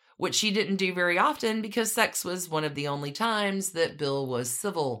sex, which she didn't do very often because sex was one of the only times that Bill was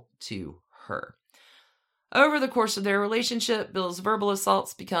civil to her. Over the course of their relationship, Bill's verbal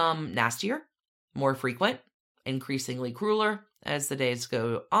assaults become nastier, more frequent, increasingly crueler as the days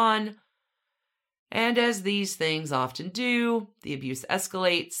go on. And as these things often do, the abuse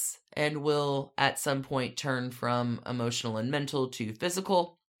escalates and will at some point turn from emotional and mental to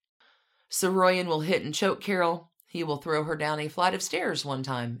physical. Saroyan will hit and choke Carol. He will throw her down a flight of stairs one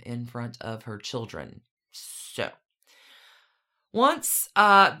time in front of her children. So, once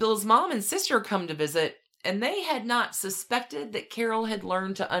Bill's mom and sister come to visit, and they had not suspected that Carol had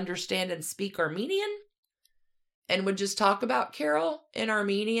learned to understand and speak Armenian, and would just talk about Carol in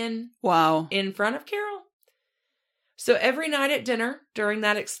Armenian in front of Carol. So every night at dinner, during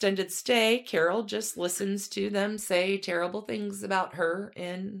that extended stay, Carol just listens to them say terrible things about her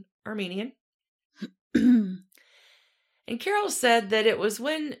in Armenian. And Carol said that it was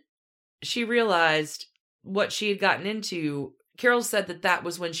when she realized what she had gotten into. Carol said that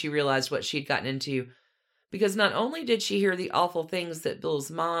was when she realized what she had gotten into, because not only did she hear the awful things that Bill's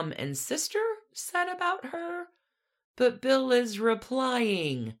mom and sister said about her, but Bill is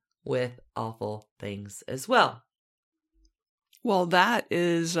replying with awful things as well. Well, that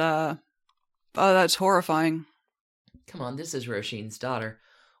is, that's horrifying. Come on, this is Roisin's daughter.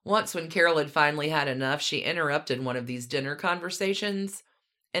 Once when Carol had finally had enough, she interrupted one of these dinner conversations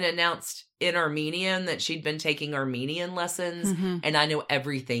and announced in Armenian that she'd been taking Armenian lessons, and I know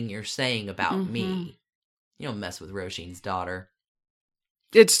everything you're saying about me. You don't mess with Roshin's daughter.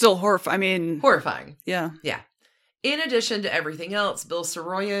 It's still horrifying. Horrifying. Yeah. Yeah. In addition to everything else, Bill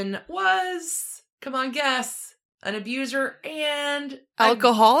Saroyan was, come on, guess, an abuser and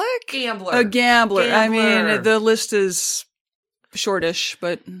Alcoholic? Gambler. A gambler. I Gambler. mean, the list is shortish,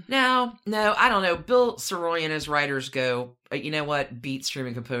 but... No, I don't know. Bill Saroyan, as writers go, you know what? Beats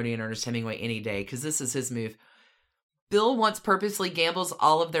Truman Capote and Ernest Hemingway any day, because this is his move. Bill once purposely gambles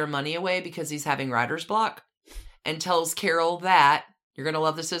all of their money away because he's having writer's block and tells Carol that, you're going to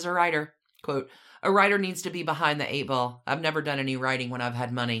love this as a writer, quote, a writer needs to be behind the 8 ball. I've never done any writing when I've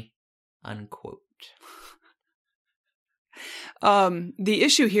had money, unquote. The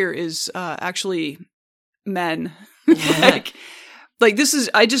issue here is actually men. like this is,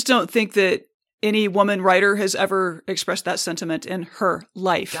 I just don't think that any woman writer has ever expressed that sentiment in her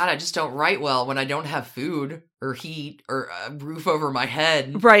life. God, I just don't write well when I don't have food or heat or a roof over my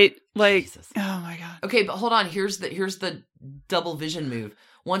head. Right. Like, Jesus. oh my God. Okay, but hold on. Here's the double vision move.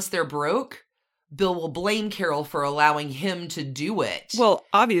 Once they're broke, Bill will blame Carol for allowing him to do it. Well,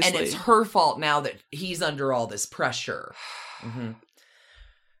 obviously. And it's her fault now that he's under all this pressure.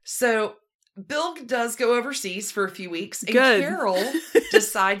 So Bill does go overseas for a few weeks. And Good. Carol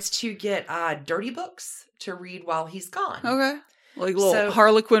decides to get dirty books to read while he's gone. Okay. Like a little So-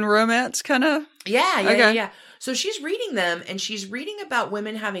 Harlequin romance kind of? Yeah. Okay. So she's reading them, and she's reading about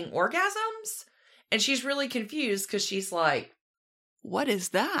women having orgasms, and she's really confused because she's like, What is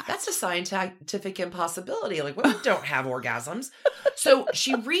that? that's a scientific impossibility. Like, women don't have orgasms. So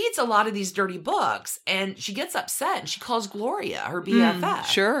she reads a lot of these dirty books, and she gets upset, and she calls Gloria, her BFF.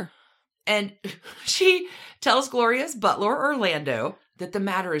 Sure. And she tells Gloria's butler, Orlando, that the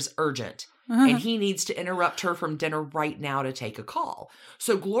matter is urgent, and he needs to interrupt her from dinner right now to take a call.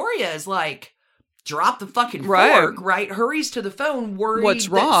 So Gloria is like, drop the fucking fork, right? Hurries to the phone, worried What's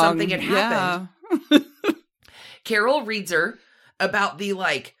that wrong? something had happened. Yeah. Carol reads her about the,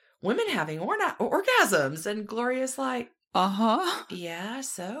 like, women having orgasms, and Gloria's like, Uh-huh. yeah,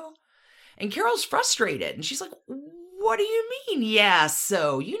 so? And Carol's frustrated, and she's like, what do you mean, yeah,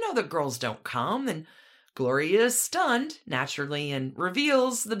 so? You know that girls don't come. And Gloria is stunned, naturally, and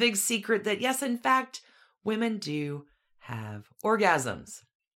reveals the big secret that, yes, in fact, women do have orgasms.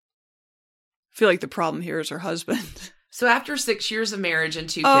 I feel like the problem here is her husband. So after 6 years of marriage and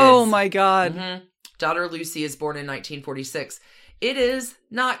 2 kids... Oh, my God. Daughter Lucy is born in 1946. It is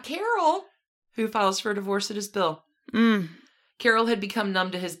not Carol who files for divorce, it is Bill. Carol had become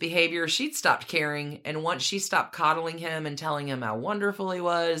numb to his behavior. She'd stopped caring, and once she stopped coddling him and telling him how wonderful he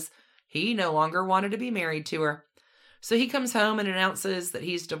was, he no longer wanted to be married to her. So he comes home and announces that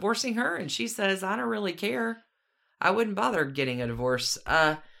he's divorcing her, and she says, I don't really care. I wouldn't bother getting a divorce.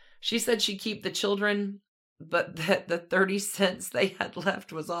 She said she'd keep the children, but that the 30 cents they had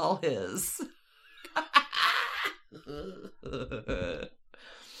left was all his.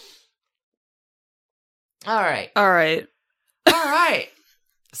 All right.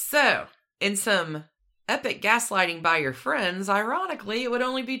 So, in some epic gaslighting by your friends, ironically, it would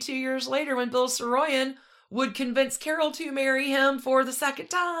only be 2 years later when Bill Saroyan would convince Carol to marry him for the second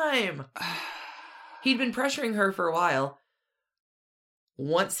time. He'd been pressuring her for a while.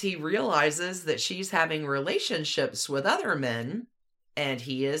 Once he realizes that she's having relationships with other men, and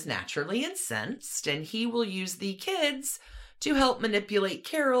he is naturally incensed, and he will use the kids to help manipulate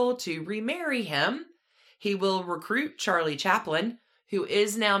Carol to remarry him. He will recruit Charlie Chaplin, who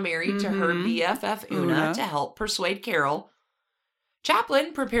is now married to her BFF Una, to help persuade Carol.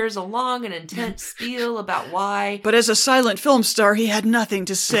 Chaplin prepares a long and intense spiel about why... But as a silent film star, he had nothing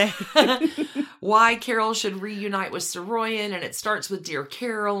to say. why Carol should reunite with Saroyan, and it starts with Dear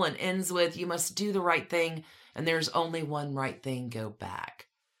Carol and ends with, you must do the right thing, and there's only one right thing, go back.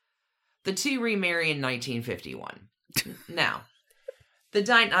 The two remarry in 1951. Now...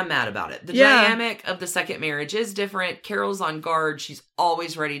 I'm mad about it. The dynamic of the second marriage is different. Carol's on guard. She's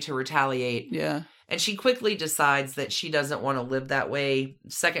always ready to retaliate. Yeah. And she quickly decides that she doesn't want to live that way.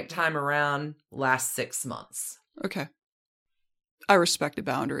 Second time around, lasts 6 months. Okay. I respect a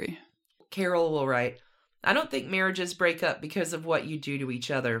boundary. Carol will write, I don't think marriages break up because of what you do to each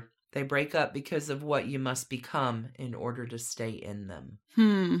other. They break up because of what you must become in order to stay in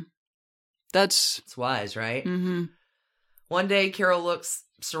them. That's wise, right? Mm-hmm. One day, Carol looks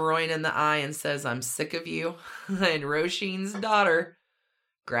Saroyan in the eye and says, I'm sick of you. And Roshin's daughter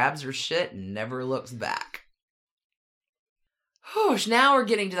grabs her shit and never looks back. Whew, now we're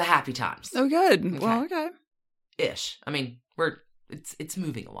getting to the happy times. Oh, good. Okay. Well, okay. Ish. I mean, it's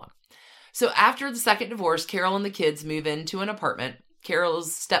moving along. So after the second divorce, Carol and the kids move into an apartment.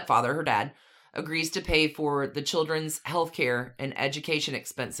 Carol's stepfather, her dad, agrees to pay for the children's health care and education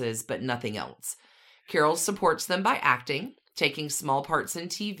expenses, but nothing else. Carol supports them by acting, taking small parts in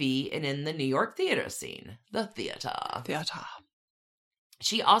TV and in the New York theater scene. The theater.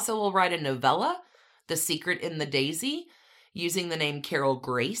 She also will write a novella, The Secret in the Daisy, using the name Carol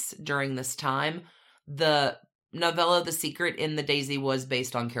Grace during this time. The novella The Secret in the Daisy was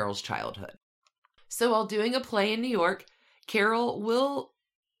based on Carol's childhood. So while doing a play in New York, Carol will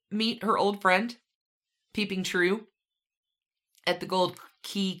meet her old friend, Peeping True, at the Gold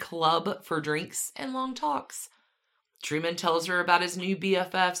Key Club for drinks and long talks. Truman tells her about his new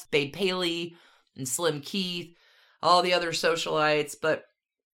BFFs, Babe Paley and Slim Keith, all the other socialites, but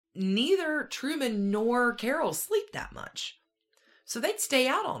neither Truman nor Carol sleep that much. So they'd stay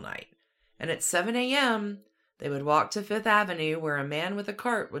out all night. And at 7 a.m., they would walk to Fifth Avenue where a man with a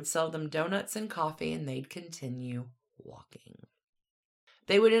cart would sell them donuts and coffee, and they'd continue walking.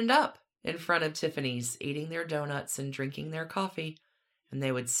 They would end up in front of Tiffany's, eating their donuts and drinking their coffee, and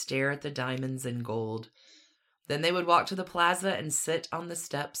they would stare at the diamonds and gold. Then they would walk to the plaza and sit on the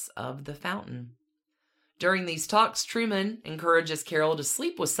steps of the fountain. During these talks, Truman encourages Carol to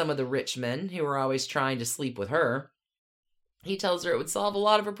sleep with some of the rich men who were always trying to sleep with her. He tells her it would solve a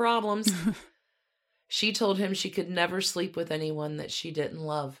lot of her problems. She told him she could never sleep with anyone that she didn't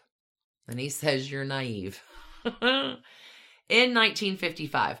love. And he says, "You're naive." In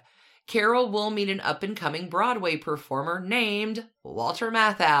 1955, Carol will meet an up-and-coming Broadway performer named Walter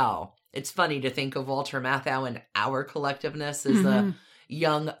Matthau. It's funny to think of Walter Matthau in our collectiveness as a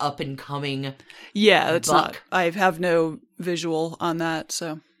young up-and-coming it's buck. not. I have no visual on that,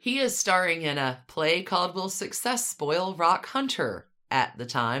 so. He is starring in a play called Will Success Spoil Rock Hunter at the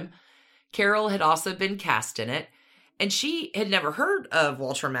time. Carol had also been cast in it, and she had never heard of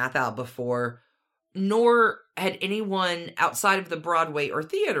Walter Matthau before, nor had anyone outside of the Broadway or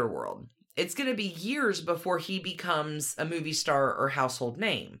theater world. It's going to be years before he becomes a movie star or household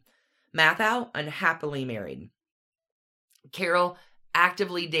name. Matthau unhappily married. Carol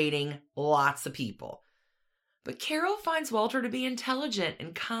actively dating lots of people. But Carol finds Walter to be intelligent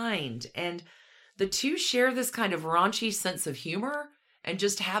and kind, and the two share this kind of raunchy sense of humor and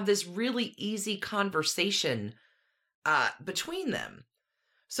just have this really easy conversation between them.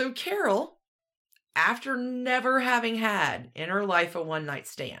 So Carol, after never having had in her life a one-night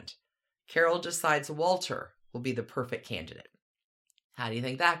stand, Carol decides Walter will be the perfect candidate. How do you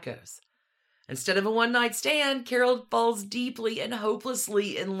think that goes? Instead of a one-night stand, Carol falls deeply and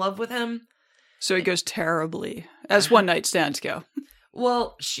hopelessly in love with him. So it goes terribly, as one-night stands go.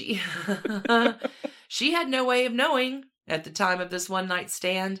 Well, she had no way of knowing at the time of this one-night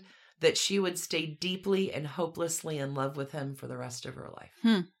stand that she would stay deeply and hopelessly in love with him for the rest of her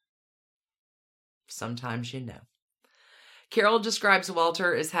life. Sometimes you know. Carol describes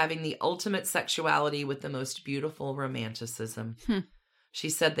Walter as having the ultimate sexuality with the most beautiful romanticism. She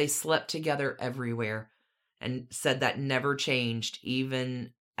said they slept together everywhere and said that never changed,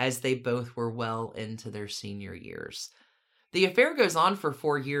 even as they both were well into their senior years. The affair goes on for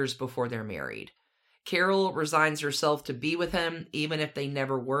 4 years before they're married. Carol resigns herself to be with him, even if they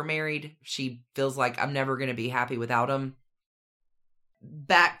never were married. She feels like, I'm never going to be happy without him.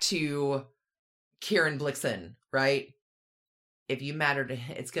 Back to Kieran Blixen, right? If you matter to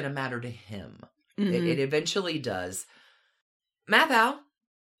him, it's going to matter to him. It eventually does. Matthau,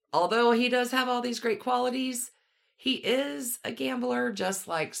 although he does have all these great qualities, he is a gambler just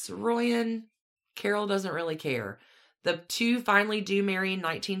like Saroyan. Carol doesn't really care. The two finally do marry in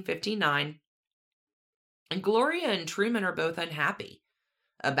 1959. And Gloria and Truman are both unhappy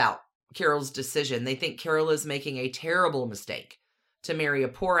about Carol's decision. They think Carol is making a terrible mistake to marry a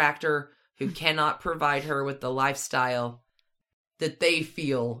poor actor who cannot provide her with the lifestyle that they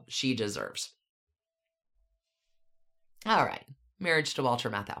feel she deserves. All right, marriage to Walter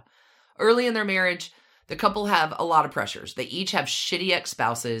Matthau. Early in their marriage, the couple have a lot of pressures. They each have shitty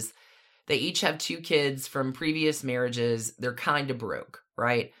ex-spouses. They each have 2 kids from previous marriages. They're kind of broke,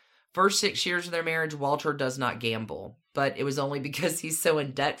 right? First 6 years of their marriage, Walter does not gamble, but it was only because he's so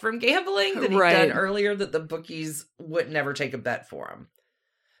in debt from gambling that he'd done earlier that the bookies would never take a bet for him.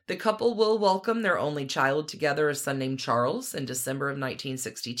 The couple will welcome their only child together, a son named Charles, in December of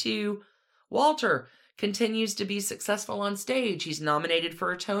 1962. Walter continues to be successful on stage. He's nominated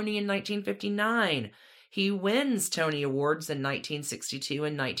for a Tony in 1959. He wins Tony Awards in 1962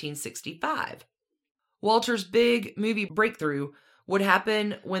 and 1965. Walter's big movie breakthrough would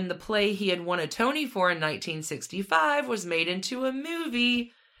happen when the play he had won a Tony for in 1965 was made into a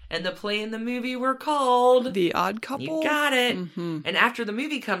movie And the play and the movie were called The Odd Couple. You got it. Mm-hmm. And after the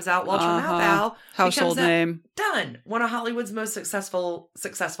movie comes out, Walter Matthau household name. Done. One of Hollywood's most successful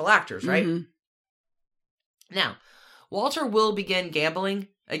actors, right? Mm-hmm. Now, Walter will begin gambling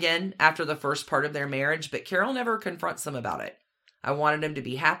again after the first part of their marriage, but Carol never confronts him about it. I wanted him to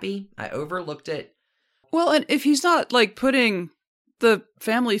be happy. I overlooked it. Well, and if he's not like putting the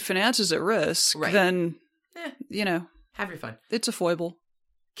family finances at risk, then, have your fun. It's a foible.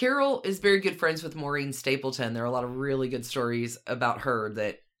 Carol is very good friends with Maureen Stapleton. There are a lot of really good stories about her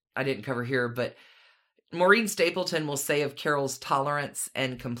that I didn't cover here, but Maureen Stapleton will say of Carol's tolerance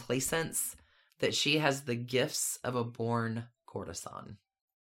and complacence that she has the gifts of a born courtesan.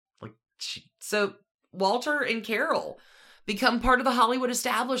 So Walter and Carol become part of the Hollywood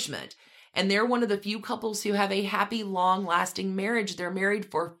establishment, and they're one of the few couples who have a happy, long-lasting marriage. They're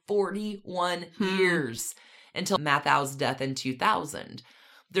married for 41 years until Matthau's death in 2000.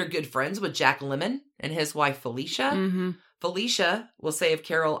 They're good friends with Jack Lemmon and his wife Felicia. Mm-hmm. Felicia will say of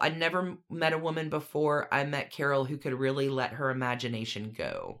Carol, "I never met a woman before I met Carol who could really let her imagination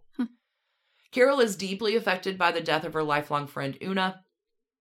go." Carol is deeply affected by the death of her lifelong friend Una.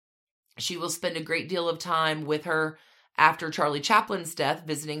 She will spend a great deal of time with her after Charlie Chaplin's death,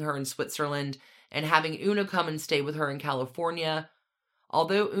 visiting her in Switzerland and having Una come and stay with her in California.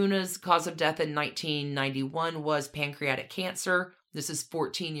 Although Una's cause of death in 1991 was pancreatic cancer, this is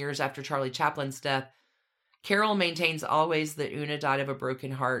 14 years after Charlie Chaplin's death, Carol maintains always that Una died of a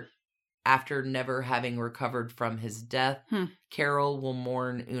broken heart after never having recovered from his death. Carol will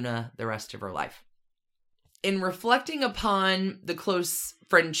mourn Una the rest of her life. In reflecting upon the close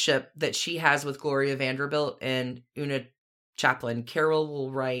friendship that she has with Gloria Vanderbilt and Una Chaplin, Carol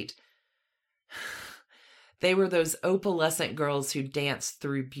will write, "They were those opalescent girls who danced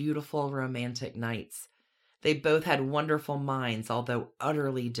through beautiful romantic nights. They both had wonderful minds, although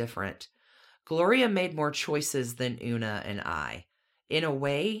utterly different. Gloria made more choices than Una and I. In a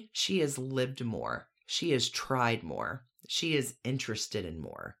way, she has lived more. She has tried more. She is interested in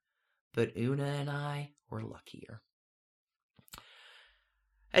more. But Una and I were luckier."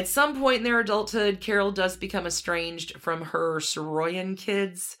 At some point in their adulthood, Carol does become estranged from her Saroyan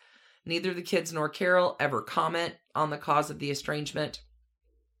kids. Neither the kids nor Carol ever comment on the cause of the estrangement.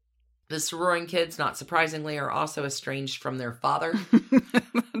 The Saroyan kids, not surprisingly, are also estranged from their father.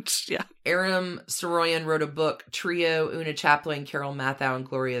 Yeah. Aram Saroyan wrote a book, Trio, Una Chaplin, Carol Matthau, and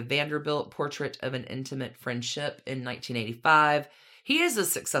Gloria Vanderbilt, Portrait of an Intimate Friendship, in 1985. He is a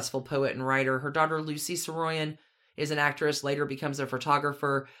successful poet and writer. Her daughter, Lucy Saroyan, is an actress, later becomes a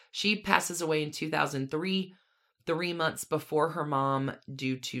photographer. She passes away in 2003, 3 months before her mom,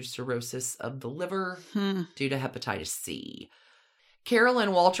 due to cirrhosis of the liver, due to hepatitis C. Carol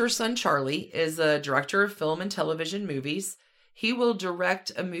and Walter's son, Charlie, is a director of film and television movies. He will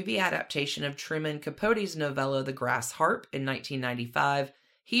direct a movie adaptation of Truman Capote's novella, The Grass Harp, in 1995.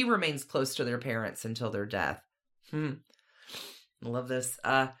 He remains close to their parents until their death. I love this.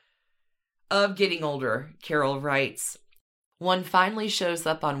 Of getting older, Carol writes, "One finally shows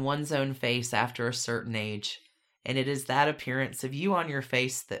up on one's own face after a certain age, and it is that appearance of you on your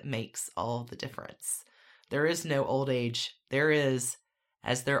face that makes all the difference. There is no old age. There is,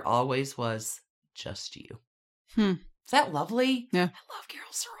 as there always was, just you." Is that lovely? Yeah. I love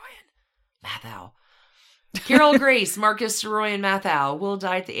Carol Saroyan Matthau. Carol Grace Marcus Saroyan Matthau will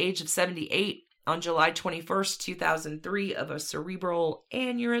die at the age of 78 on July 21st, 2003, of a cerebral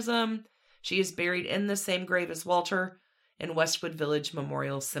aneurysm. She is buried in the same grave as Walter in Westwood Village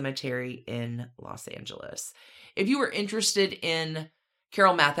Memorial Cemetery in Los Angeles. If you are interested in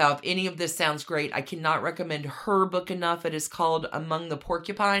Carol Matthau, if any of this sounds great, I cannot recommend her book enough. It is called Among the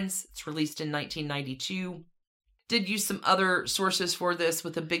Porcupines. It's released in 1992. Did use some other sources for this,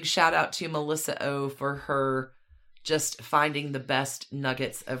 with a big shout out to Melissa O for her just finding the best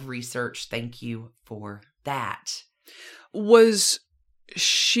nuggets of research. Thank you for that. Was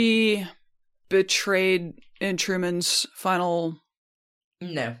she betrayed in Truman's final?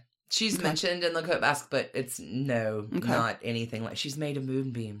 No. She's mentioned in the Coat Basket, but it's not anything like. She's made of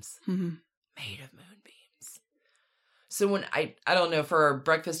moonbeams. Made of moonbeams. So when I don't know, for our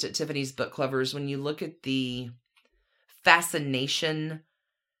Breakfast at Tiffany's book lovers, when you look at the fascination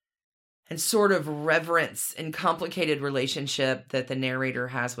and sort of reverence and complicated relationship that the narrator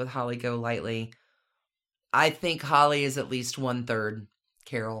has with Holly Golightly, I think Holly is at least 1/3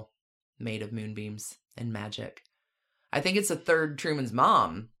 Carol, made of moonbeams and magic. I think it's a third Truman's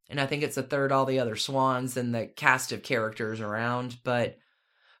mom, and I think it's a third all the other swans and the cast of characters around, but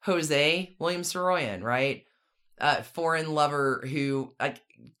Jose, William Saroyan, right? Foreign lover who,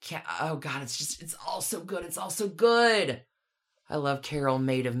 oh God, it's all so good. It's all so good. I love Carol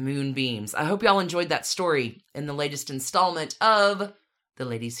made of moonbeams. I hope y'all enjoyed that story in the latest installment of The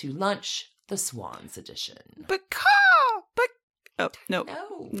Ladies Who Lunch, the Swans edition. Oh, no,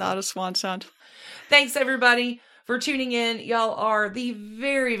 not a swan sound. Thanks, everybody, for tuning in. Y'all are the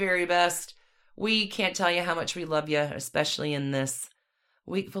very, very best. We can't tell you how much we love you, especially in this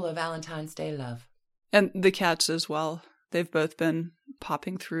week full of Valentine's Day love. And the cats as well. They've both been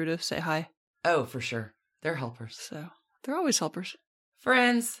popping through to say hi. Oh, for sure. They're helpers. So they're always helpers.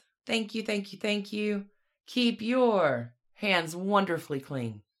 Friends, thank you, thank you, thank you. Keep your hands wonderfully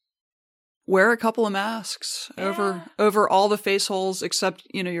clean. Wear a couple of masks over all the face holes except,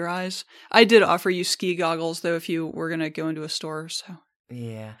 your eyes. I did offer you ski goggles, though, if you were going to go into a store. So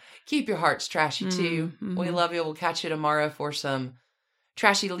yeah. Keep your hearts trashy, too. Mm-hmm. We love you. We'll catch you tomorrow for some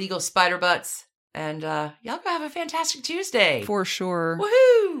trashy legal spider butts. And y'all go have a fantastic Tuesday. For sure.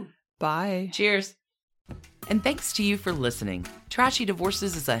 Woohoo! Bye. Cheers. And thanks to you for listening. Trashy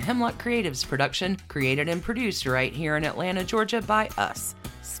Divorces is a Hemlock Creatives production, created and produced right here in Atlanta, Georgia by us,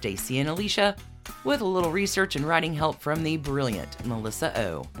 Stacy and Alicia, with a little research and writing help from the brilliant Melissa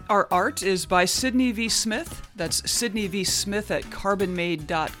O. Our art is by Sydney V. Smith. That's Sydney V. Smith at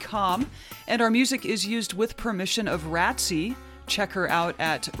carbonmade.com. And our music is used with permission of Ratsy. Check her out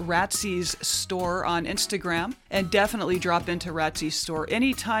at Ratsy's store on Instagram, and definitely drop into Ratsy's store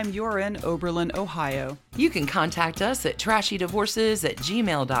anytime you're in Oberlin, Ohio. You can contact us at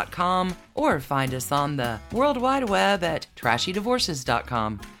trashydivorces@gmail.com or find us on the World Wide Web at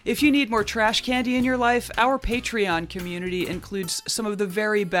trashydivorces.com. If you need more trash candy in your life, our Patreon community includes some of the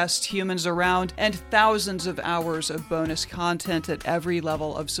very best humans around and thousands of hours of bonus content at every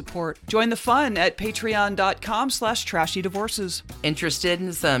level of support. Join the fun at patreon.com/trashydivorces. Interested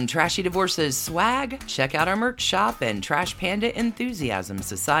in some Trashy Divorces swag? Check out our merch shop and Trash Panda Enthusiasm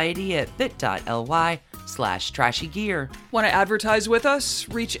Society at bit.ly/trashygear. Want to advertise with us?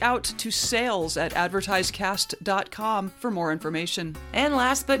 Reach out to sales@advertisecast.com for more information. And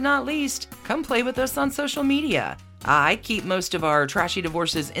last but not least, come play with us on social media. I keep most of our Trashy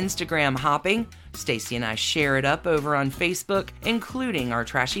Divorces Instagram hopping. Stacy and I share it up over on Facebook, including our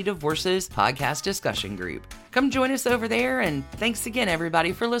Trashy Divorces podcast discussion group. Come join us over there, and thanks again,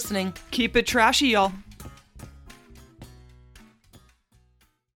 everybody, for listening. Keep it trashy, y'all.